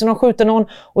 okej, så de skjuter någon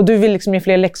och du vill liksom ge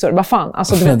fler läxor, vad fan,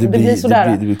 alltså det blir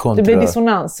sådär, det blir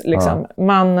dissonans liksom.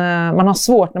 Man har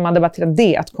svårt när man debatterar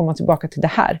det att komma tillbaka till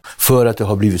det här. För att det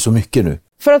har blivit så mycket nu.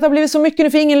 För att det har blivit så mycket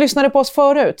nu, för ingen lyssnade på oss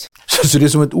förut. Så det är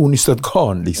som ett onystat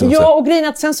garn liksom. Ja, och grejen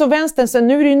att sen så vänstern, sen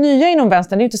nu är det ju nya inom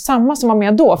vänstern, det är ju inte samma som var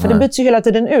med då, för det byts ju hela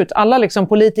tiden ut. Alla liksom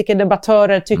politiker,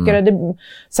 debattörer, tyckare,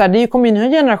 det kommer ju nya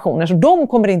generationer, så de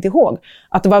kommer inte ihåg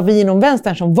att det var vi inom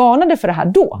vänstern som varnade för det här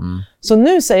då. Så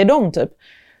nu säger de typ,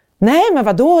 nej men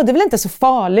vadå, det är väl inte så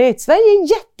farligt, Sverige är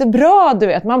jättebra, du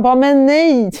vet. Man bara, men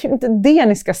nej, det är inte det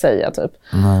ni ska säga typ.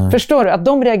 Förstår du? Att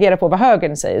de reagerar på vad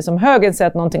högern säger. Som högern säger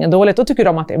att någonting är dåligt, då tycker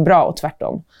de att det är bra och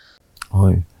tvärtom.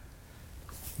 Oj.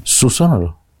 Sossarna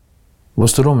då? Vad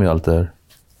står de i allt det här?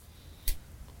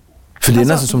 För det är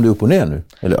nästan som det är upp och ner nu.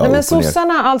 Eller, nej, men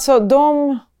sossarna, alltså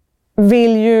de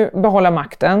vill ju behålla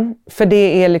makten, för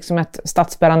det är liksom ett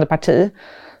statsbärande parti.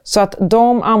 Så att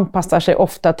de anpassar sig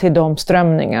ofta till de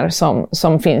strömningar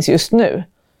som finns just nu.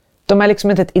 De är liksom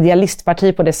inte ett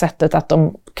idealistparti på det sättet att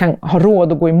de kan ha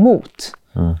råd att gå emot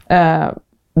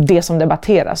det som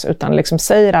debatteras. Utan liksom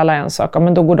säger alla en sak,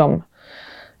 men då går de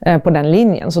på den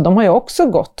linjen. Så de har ju också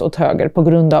gått åt höger på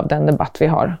grund av den debatt vi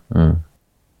har.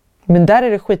 Men där är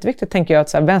det skitviktigt, tänker jag, att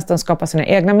så här, vänstern skapar sina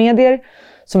egna medier.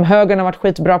 Som högern har varit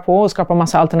skitbra på, och skapa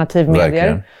massa alternativmedier.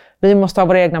 Verkligen. Vi måste ha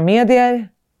våra egna medier.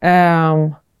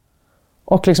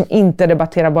 Och liksom inte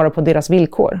debattera bara på deras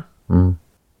villkor.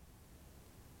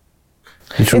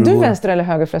 Är du vänster eller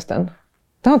höger förresten?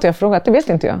 Det har inte jag frågat, det vet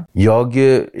inte jag. Jag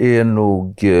är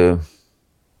nog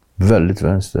väldigt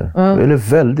vänster. Eller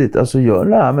väldigt, alltså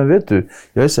nej men vet du,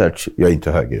 jag är så här, jag är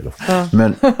inte höger då.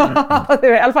 Men det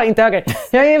är i alla fall inte höger.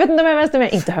 Jag vet inte om jag är vänster, men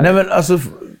inte höger. nej men alltså,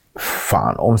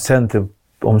 fan,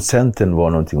 om Centern var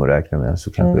någonting att räkna med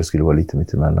så kanske jag skulle vara lite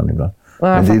mittemellan ibland.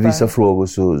 Men det är vissa frågor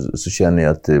så känner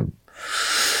jag att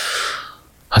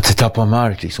det tappar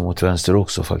mark liksom åt vänster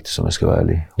också faktiskt, om jag ska vara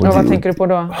ärlig. Och vad tänker du på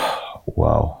då?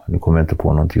 Wow, nu kommer jag inte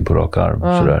på någonting på rak arm.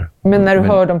 Sådär. Men när du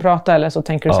hör dem prata eller så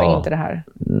tänker du så inte det här?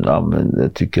 Ja, men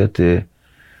jag tycker att det...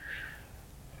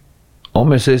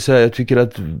 Om jag säger så här, jag tycker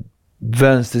att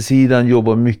vänstersidan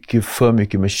jobbar för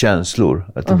mycket med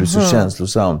känslor. Att det blir så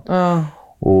känslosamt.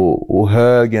 Och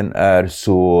högern är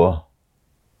så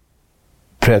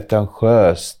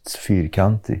pretentiöst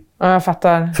fyrkantig. Ja, jag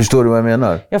fattar. Förstår du vad jag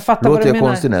menar? Jag fattar Låter vad du jag menar.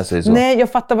 Konstigt när jag säger så? Nej,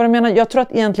 jag fattar vad du menar. Jag tror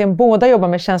att egentligen båda jobbar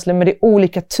med känslor, men det är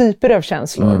olika typer av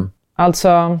känslor.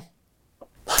 Alltså,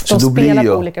 de spelar på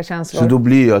olika känslor. Så då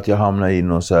blir jag att jag hamnar i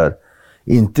någon så här,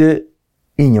 inte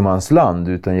ingenmansland,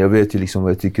 utan jag vet ju liksom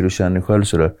vad jag tycker och känner själv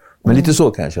sådär. Men lite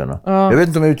så kan jag känna. Jag vet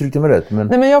inte om jag uttryckte mig rätt. Men...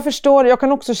 Nej, men jag förstår. Jag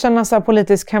kan också känna så här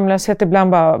politisk hemlöshet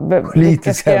ibland.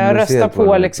 Vilka ska jag rösta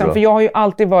på liksom? För jag har ju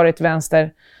alltid varit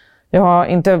vänster. Jag har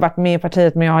inte varit med i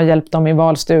partiet, men jag har hjälpt dem i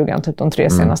valstugan typ de 3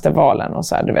 senaste valen och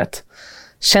så här, du vet.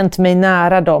 Känt mig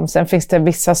nära dem. Sen finns det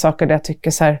vissa saker där jag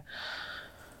tycker så här,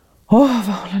 vad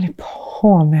håller ni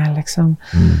på med liksom?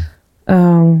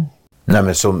 Nej,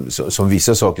 men som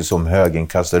vissa saker som högern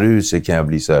kastar ut sig kan jag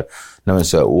bli så här, nej, men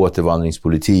så här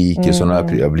återvandringspolitik och sådana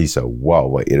här, jag blir så här,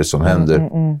 wow, vad är det som händer?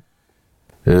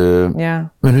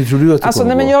 Men hur tror du att det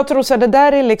kommer men jag tror så här, det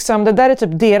där är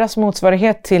typ deras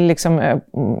motsvarighet till liksom,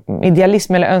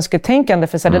 idealism eller önsketänkande,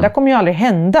 för så här, det där kommer ju aldrig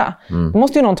hända. Det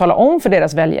måste ju någon tala om för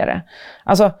deras väljare.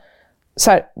 Alltså,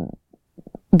 så här,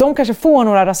 de kanske får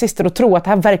några rasister att tro att det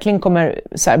här verkligen kommer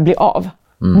så här, bli av.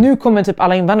 Nu kommer typ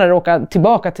alla invandrare åka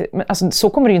tillbaka till... Men alltså, så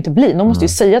kommer det ju inte bli. De måste ju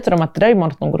säga till dem att det där är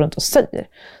något de går runt och säger.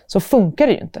 Så funkar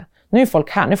det ju inte. Nu är folk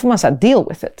här. Nu får man så här, deal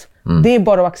with it. Det är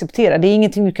bara att acceptera. Det är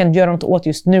ingenting du kan göra något åt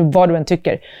just nu, vad du än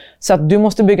tycker. Så att du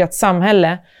måste bygga ett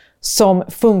samhälle som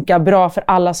funkar bra för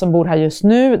alla som bor här just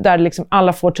nu. Där liksom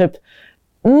alla får typ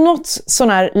något sån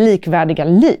här likvärdiga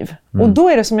liv. Och då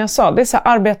är det som jag sa. Det är så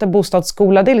här, arbete, bostad,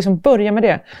 skola. Det är liksom börja med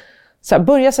det. Så här,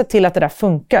 börja se till att det där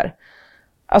funkar.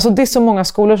 Alltså det är så många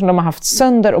skolor som de har haft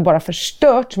sönder och bara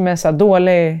förstört med så här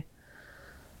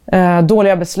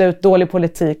dåliga beslut, dålig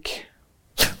politik.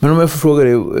 Men om jag får fråga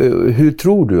dig, hur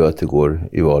tror du att det går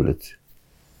i valet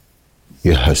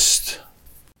i höst?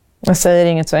 Jag säger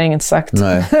inget så har jag inget sagt.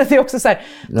 Nej. Det är också så här,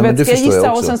 du vet, ska jag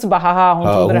gissa och sen så bara, haha,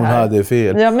 hon trodde det här. Hon hade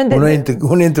fel. Ja, men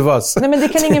hon är inte vass. Nej, men det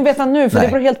kan ingen veta nu, för det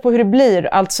beror helt på hur det blir.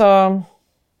 Alltså...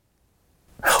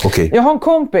 Okay. Jag har en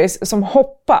kompis som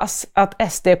hoppas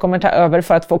att SD kommer ta över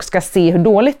för att folk ska se hur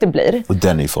dåligt det blir. Och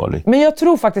den är farlig. Men jag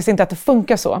tror faktiskt inte att det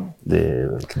funkar så. Det är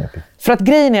väl knäppigt. För att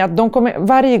grejen är att de kommer,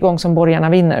 varje gång som borgarna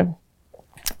vinner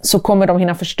så kommer de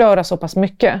hinna förstöra så pass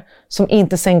mycket som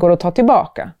inte sen går att ta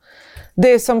tillbaka. Det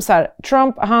är som så här,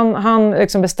 Trump han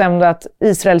liksom bestämde att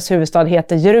Israels huvudstad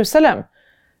heter Jerusalem.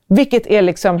 Vilket är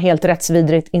liksom helt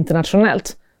rättsvidrigt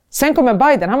internationellt. Sen kommer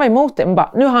Biden, han var emot det, men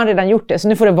bara, nu har han redan gjort det så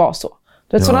nu får det vara så.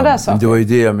 Sådana där saker. Det var ju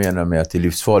det jag menar med att det är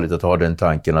livsfarligt att ha den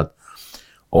tanken att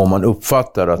om man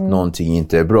uppfattar att någonting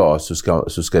inte är bra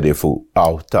så ska det få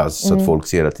outas så att folk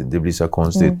ser att det blir så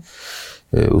konstigt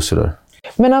och sådär.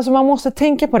 Men alltså man måste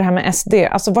tänka på det här med SD.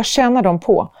 Alltså vad tjänar de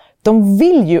på? De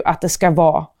vill ju att det ska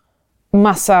vara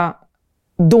massa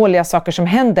dåliga saker som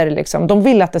händer liksom. De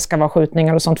vill att det ska vara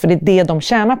skjutningar och sånt för det är det de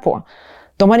tjänar på.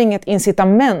 De har inget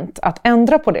incitament att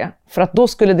ändra på det. För att då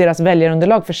skulle deras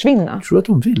väljarunderlag försvinna. Jag tror att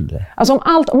de vill det. Alltså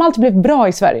om allt blev bra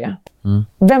i Sverige.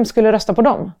 Vem skulle rösta på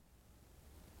dem?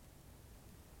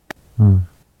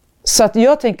 Så att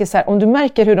jag tänker så här. Om du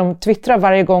märker hur de twittrar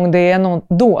varje gång det är något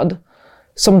dåd.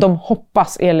 Som de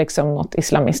hoppas är liksom något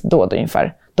islamistdåd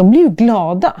ungefär. De blir ju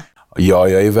glada. Ja,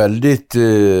 jag är väldigt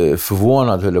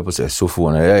förvånad, höll jag på att säga. Så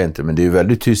förvånad är jag inte, men det är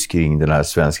väldigt tyst kring den här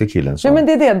svenska killen. Ja, men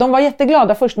det är det. De var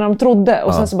jätteglada först när de trodde.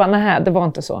 Och sen så bara, nej, det var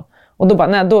inte så. Och då bara,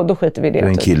 nej, då skiter vi i det. Det är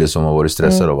en kille som har varit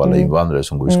stressad av alla invandrare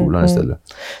som går i skolan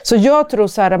istället. Så jag tror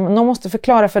så här, de måste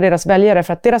förklara för deras väljare.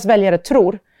 För att deras väljare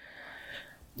tror...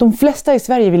 De flesta i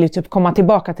Sverige vill ju typ komma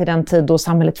tillbaka till den tid då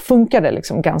samhället funkade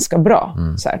liksom ganska bra.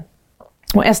 Så här.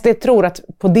 Och SD tror att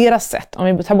på deras sätt,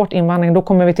 om vi tar bort invandring, då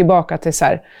kommer vi tillbaka till så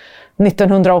här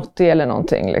 1980 eller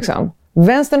någonting. Liksom.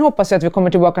 Vänstern hoppas ju att vi kommer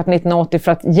tillbaka till 1980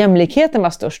 för att jämlikheten var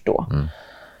störst då.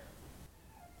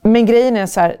 Men grejen är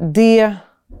så här,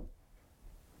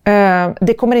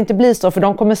 det kommer inte bli så, för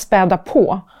de kommer späda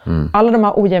på alla de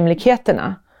här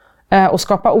ojämlikheterna och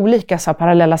skapa olika så här,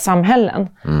 parallella samhällen.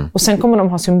 Och sen kommer de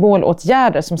ha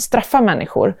symbolåtgärder som straffar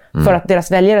människor för att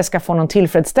deras väljare ska få någon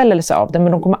tillfredsställelse av det,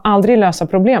 men de kommer aldrig lösa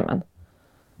problemen.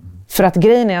 För att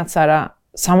grejen är att så här,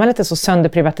 samhället är så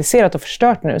sönderprivatiserat och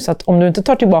förstört nu, så att om du inte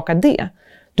tar tillbaka det,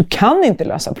 du kan inte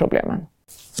lösa problemen.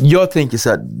 Jag tänker så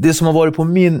här, det som har varit på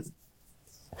min...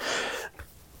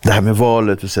 Det här med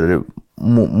valet och så där, det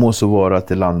må så vara att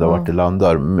det landar vart det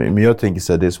landar. Men jag tänker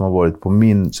så här, det som har varit på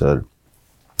min så här,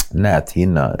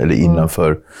 näthinna, eller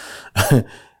innanför,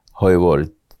 har ju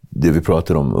varit det vi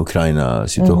pratar om,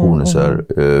 Ukraina-situationen. Så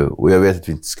här, och jag vet att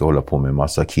vi inte ska hålla på med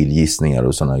massa killgissningar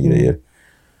och sådana grejer.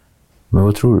 Men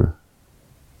vad tror du?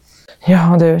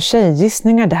 Ja, du,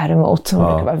 tjejgissningar däremot, som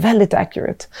brukar vara väldigt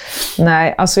accurate.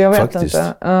 Nej, alltså jag vet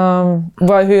inte.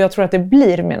 Hur jag tror att det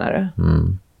blir, menar du?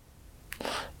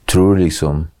 Tror du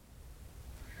liksom...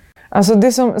 Alltså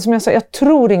det som jag sa, jag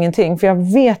tror ingenting, för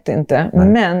jag vet inte. Nej.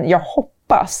 Men jag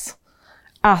hoppas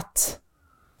att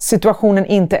situationen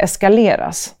inte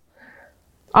eskaleras.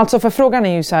 Alltså för frågan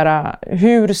är ju så här,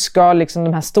 hur ska liksom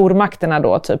de här stormakterna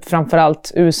då, typ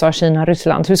framförallt USA, Kina,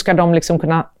 Ryssland, hur ska de liksom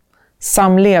kunna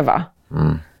samleva?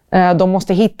 De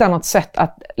måste hitta något sätt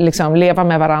att liksom leva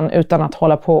med varandra utan att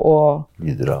hålla på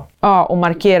och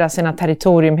markera sina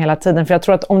territorium hela tiden. För jag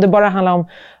tror att om det bara handlar om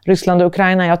Ryssland och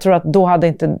Ukraina, jag tror att då hade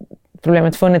inte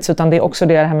problemet funnits, utan det är också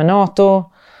det här med NATO.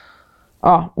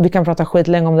 Ja, vi kan prata skit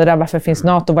länge om det där. Varför finns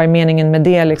NATO? Vad är meningen med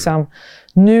det? Liksom?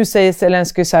 Nu säger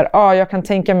Zelensky så här, jag kan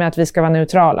tänka mig att vi ska vara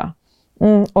neutrala.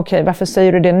 Okej, varför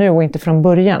säger du det nu och inte från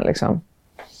början? Liksom?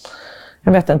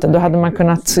 Jag vet inte, då hade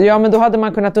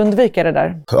man kunnat undvika det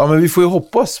där. Ja, men vi får ju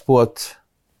hoppas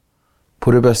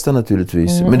på det bästa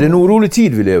naturligtvis. Men det är en orolig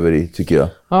tid vi lever i, tycker jag.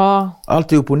 Ja.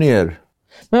 Allt är upp och ner.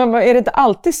 Men är det inte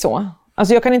alltid så?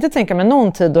 Alltså jag kan inte tänka mig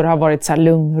någon tid då det har varit så här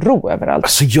lugn och ro överallt.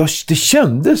 Alltså det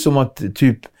kändes som att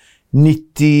typ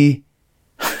 90...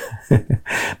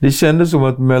 det kändes som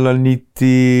att mellan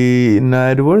 90...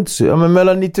 Nej, det var inte så. Ja, men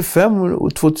mellan 95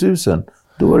 och 2000...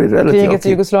 Då var det relativt... Kriget i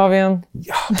Jugoslavien.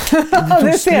 Ja,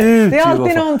 det är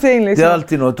alltid någonting. Liksom. Det är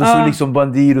alltid något. Och så liksom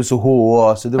Bandidos och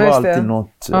HA. Så det var alltid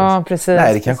något. Ja, precis.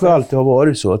 Nej, det kanske alltid har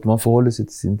varit så att man förhåller sig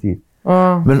till sin tid.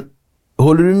 Men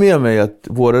håller du med mig att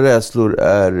våra rädslor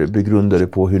är begrundade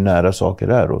på hur nära saker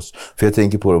är oss? För jag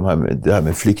tänker på det här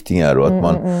med flyktingar och att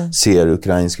man ser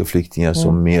ukrainska flyktingar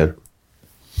som mer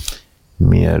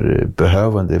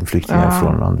behövande än flyktingar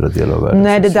från andra delar av världen.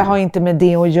 Nej, det där har inte med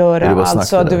det att göra.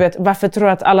 Alltså, du vet, varför tror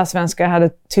du att alla svenskar hade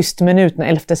tyst minut när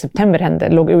 11 september hände?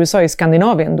 Låg USA i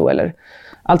Skandinavien då, eller?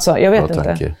 Alltså, jag vet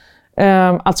inte.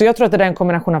 Alltså, jag tror att det är en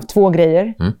kombination av två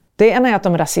grejer. Det ena är att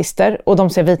de är rasister och de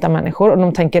ser vita människor och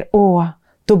de tänker,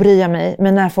 då bryr jag mig.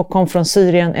 Men när folk kom från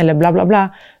Syrien eller bla bla bla,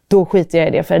 då skiter jag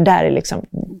i det. För det där är liksom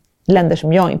länder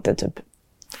som jag inte typ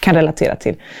kan relatera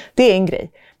till. Det är en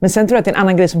grej. Men sen tror jag att det är en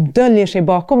annan grej som döljer sig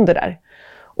bakom det där.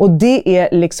 Och det är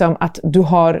liksom att du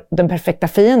har den perfekta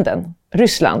fienden,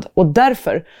 Ryssland. Och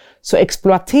därför så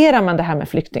exploaterar man det här med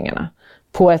flyktingarna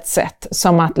på ett sätt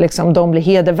som att liksom de blir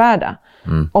hedervärda.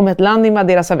 Om ett land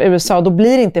invaderas av USA, då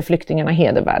blir inte flyktingarna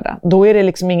hedervärda. Då är det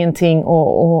liksom ingenting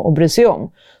att bry sig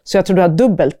om. Så jag tror du har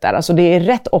dubbelt där. Alltså det är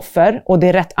rätt offer och det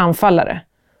är rätt anfallare.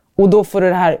 Och då får du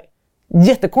det här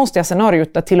jättekonstiga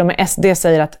scenariot där till och med SD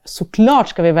säger att såklart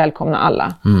ska vi välkomna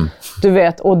alla. Du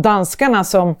vet, och danskarna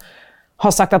som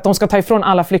har sagt att de ska ta ifrån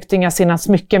alla flyktingar sina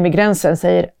smycken vid gränsen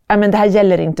säger, men det här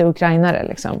gäller inte ukrainare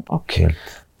liksom. Och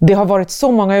det har varit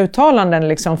så många uttalanden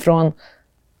liksom från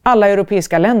alla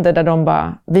europeiska länder där de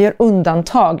bara, vi gör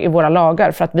undantag i våra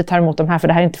lagar för att vi tar emot dem här, för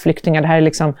det här är inte flyktingar, det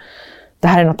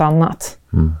här är något annat.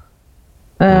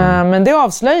 Men det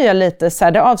avslöjar lite så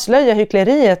här, det avslöjar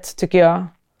hyckleriet tycker jag.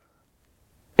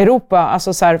 Europa,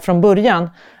 alltså så här, från början,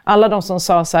 alla de som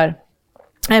sa så här,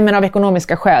 nej men av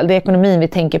ekonomiska skäl, det är ekonomin vi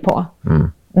tänker på.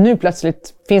 Nu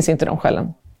plötsligt finns inte de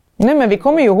skälen. Nej men vi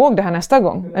kommer ju ihåg det här nästa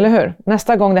gång, eller hur?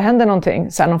 Nästa gång det händer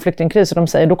någonting, så här, någon flyktingkris och de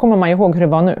säger, då kommer man ju ihåg hur det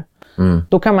var nu.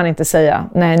 Då kan man inte säga,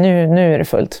 nej nu är det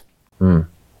fullt.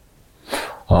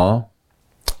 Ja,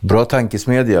 bra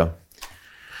tankesmedja.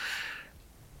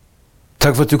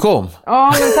 Tack för att du kom.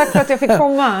 Ja, men tack för att jag fick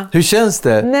komma. Hur känns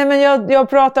det? Nej, men jag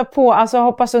pratar på. Alltså, jag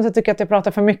hoppas du inte tycker att jag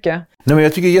pratar för mycket. Nej, men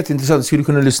jag tycker det är jätteintressant. Jag skulle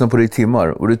kunna lyssna på det i timmar.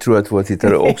 Och det tror jag att våra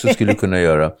tittare också skulle kunna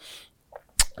göra.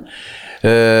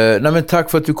 Nej, men tack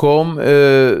för att du kom.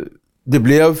 Det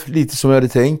blev lite som jag hade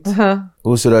tänkt.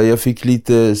 Och sådär. Jag fick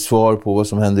lite svar på vad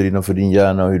som händer innanför din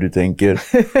hjärna och hur du tänker.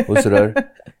 Och sådär.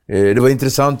 Det var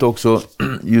intressant också,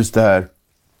 just det här.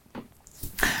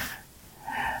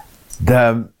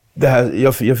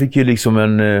 Jag fick ju liksom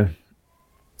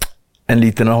en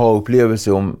liten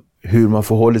aha-upplevelse om hur man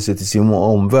förhåller sig till sin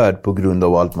omvärld på grund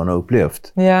av allt man har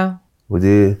upplevt. Ja. Och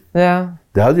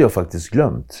det hade jag faktiskt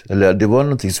glömt. Eller det var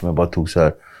någonting som jag bara tog så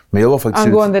här. Men jag var faktiskt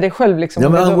angående dig själv liksom. Ja,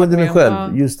 men angående mig själv. Ja.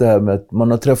 Just det här med att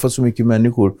man har träffat så mycket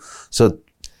människor. Så att,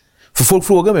 för folk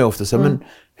frågar mig ofta så här, men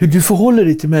hur du förhåller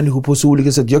dig till människor på så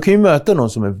olika sätt. Jag kan ju möta någon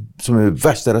som är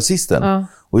värsta rasisten.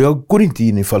 Och jag går inte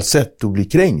in i falsett och blir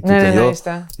kränkt. Nej,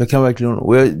 jag kan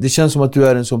verkligen, det känns som att du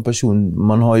är en sån person.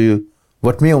 Man har ju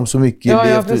varit med om så mycket.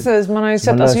 Ja, precis. Man har ju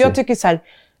sett. Alltså, jag tycker så här,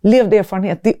 levd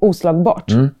erfarenhet, det är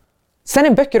oslagbart. Sen är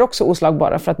böcker också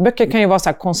oslagbara. För att böcker kan ju vara så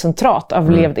här koncentrat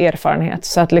av levd erfarenhet.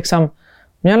 Så att liksom,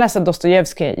 när jag läser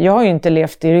Dostojevskij, jag har ju inte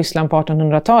levt i Ryssland på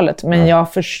 1800-talet. Men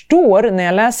jag förstår när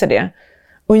jag läser det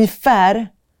ungefär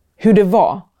hur det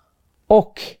var.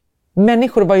 Och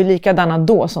människor var ju likadana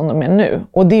då som de är nu.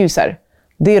 Och det är ju så här,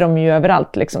 det är de ju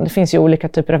överallt liksom. Det finns ju olika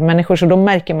typer av människor. Så då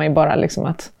märker man ju bara liksom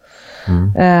att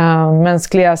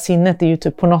mänskliga sinnet är ju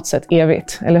typ på något sätt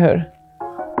evigt, eller hur?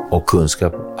 Och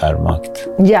kunskap är makt.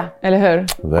 Ja, eller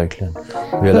hur? Verkligen.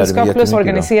 Kunskap plus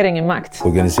organisering är makt.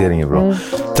 Organisering är bra.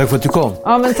 Tack för att du kom.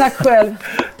 Ja, men tack själv.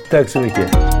 Tack så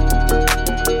mycket.